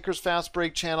to the Lakers Fast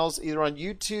Break channels, either on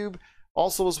YouTube,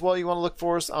 also as well. You want to look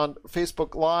for us on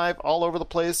Facebook Live, all over the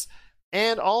place,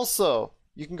 and also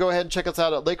you can go ahead and check us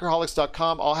out at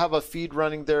Lakerholics.com. I'll have a feed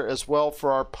running there as well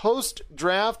for our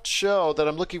post-draft show that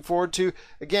I'm looking forward to.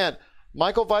 Again,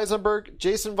 Michael Weisenberg,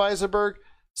 Jason Weisenberg,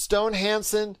 Stone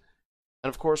Hansen, and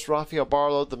of course, Rafael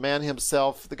Barlow, the man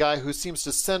himself, the guy who seems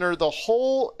to center the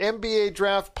whole NBA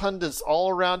draft pundits all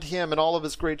around him and all of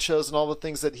his great shows and all the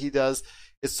things that he does.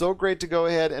 It's so great to go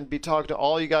ahead and be talking to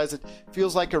all you guys. It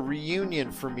feels like a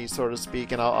reunion for me, so to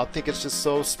speak, and I think it's just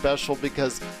so special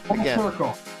because, again,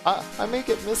 I may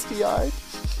get misty-eyed.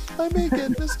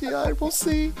 We'll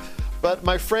see. But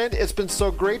my friend, it's been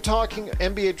so great talking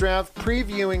NBA draft,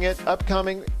 previewing it,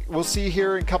 upcoming. We'll see you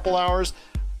here in a couple hours.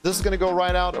 This is going to go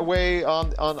right out away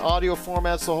on audio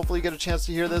format, so hopefully you get a chance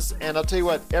to hear this. And I'll tell you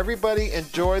what, everybody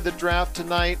enjoy the draft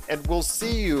tonight, and we'll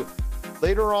see you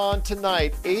later on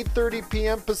tonight, 8:30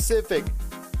 p.m. Pacific.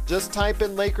 Just type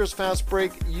in Lakers Fast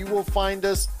Break. You will find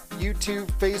us, YouTube,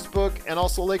 Facebook, and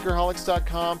also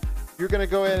Lakerholics.com. You're going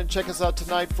to go ahead and check us out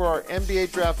tonight for our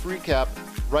NBA draft recap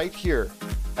right here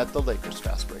at the Lakers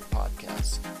Fast Break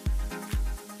podcast.